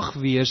verdeling mag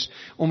wees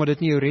omdat dit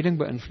nie jou redding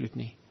beïnvloed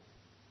nie.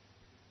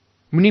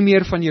 Moenie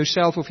meer van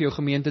jouself of jou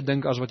gemeente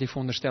dink as wat jy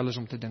veronderstel is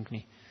om te dink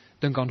nie.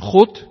 Dink aan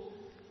God,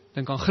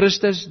 dink aan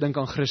Christus, dink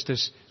aan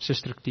Christus se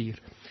struktuur.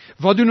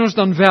 Wat doen ons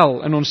dan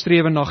wel in ons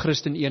strewe na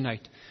Christen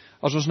eenheid?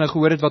 As ons nou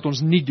gehoor het wat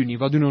ons nie doen nie,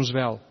 wat doen ons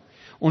wel?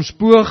 Ons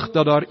poog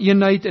dat daar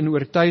eenheid in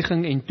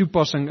oortuiging en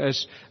toepassing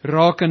is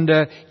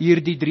rakende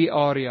hierdie 3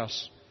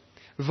 areas.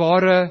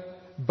 Ware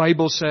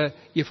Bybelse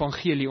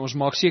evangelie. Ons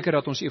maak seker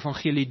dat ons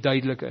evangelie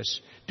duidelik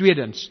is.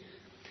 Tweedens,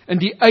 in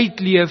die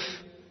uitleef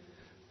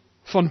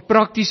van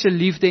praktiese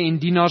liefde en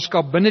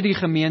dienaarskap binne die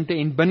gemeente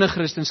en binne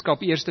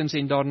Christendom eerstens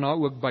en daarna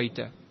ook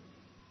buite.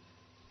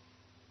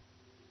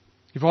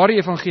 Die ware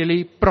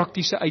evangelie,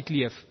 praktiese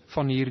uitleef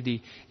van hierdie.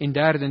 En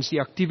derdens,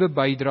 die aktiewe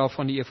bydra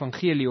van die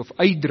evangelie of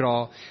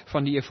uitdra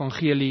van die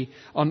evangelie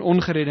aan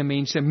ongeredde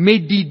mense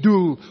met die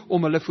doel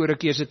om hulle voor 'n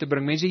keuse te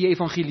bring. Mense, jy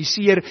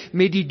evangeliseer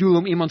met die doel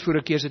om iemand voor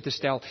 'n keuse te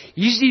stel.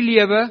 Hier's die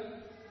lewe,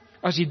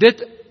 as jy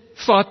dit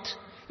vat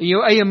en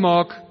jou eie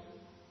maak,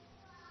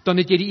 dan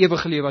het jy die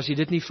ewige lewe. As jy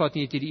dit nie vat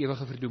nie, het jy die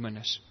ewige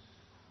verdoemenis.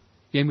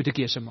 Jy moet 'n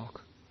keuse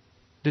maak.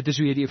 Dit is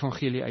hoe jy die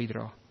evangelie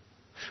uitdra.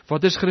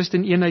 Wat is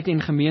Christen eenheid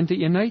en gemeente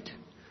eenheid?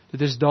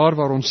 Dit is daar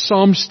waar ons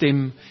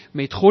saamstem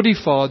met God die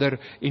Vader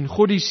en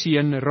God die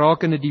Seun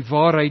rakende die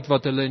waarheid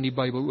wat hulle in die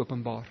Bybel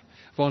openbaar.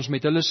 Waar ons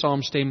met hulle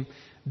saamstem,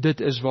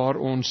 dit is waar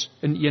ons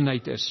in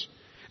eenheid is.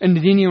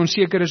 Indien jy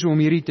onseker is hoe om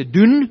hierdie te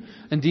doen,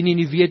 indien jy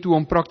nie weet hoe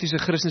om praktiese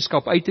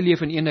Christendom uit te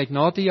leef en eenheid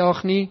na te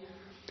jaag nie,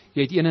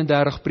 jy het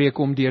 31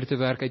 preke om deur te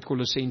werk uit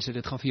Kolossense,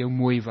 dit gaan vir jou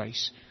mooi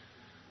wys.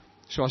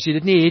 So as jy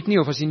dit nie het nie,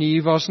 of as jy nie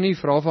hier was nie,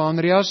 vra vir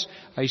Andreas,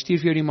 hy stuur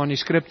vir jou die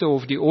manuskripte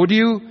of die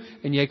audio,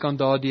 en jy kan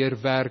daardeur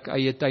werk,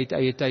 eie tyd,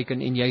 eie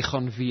teiken, en jy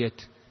gaan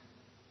weet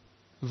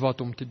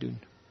wat om te doen.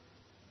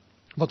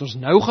 Wat ons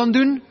nou gaan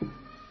doen,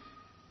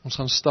 ons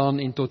gaan staan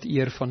en tot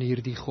eer van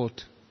hierdie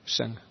God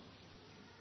sing.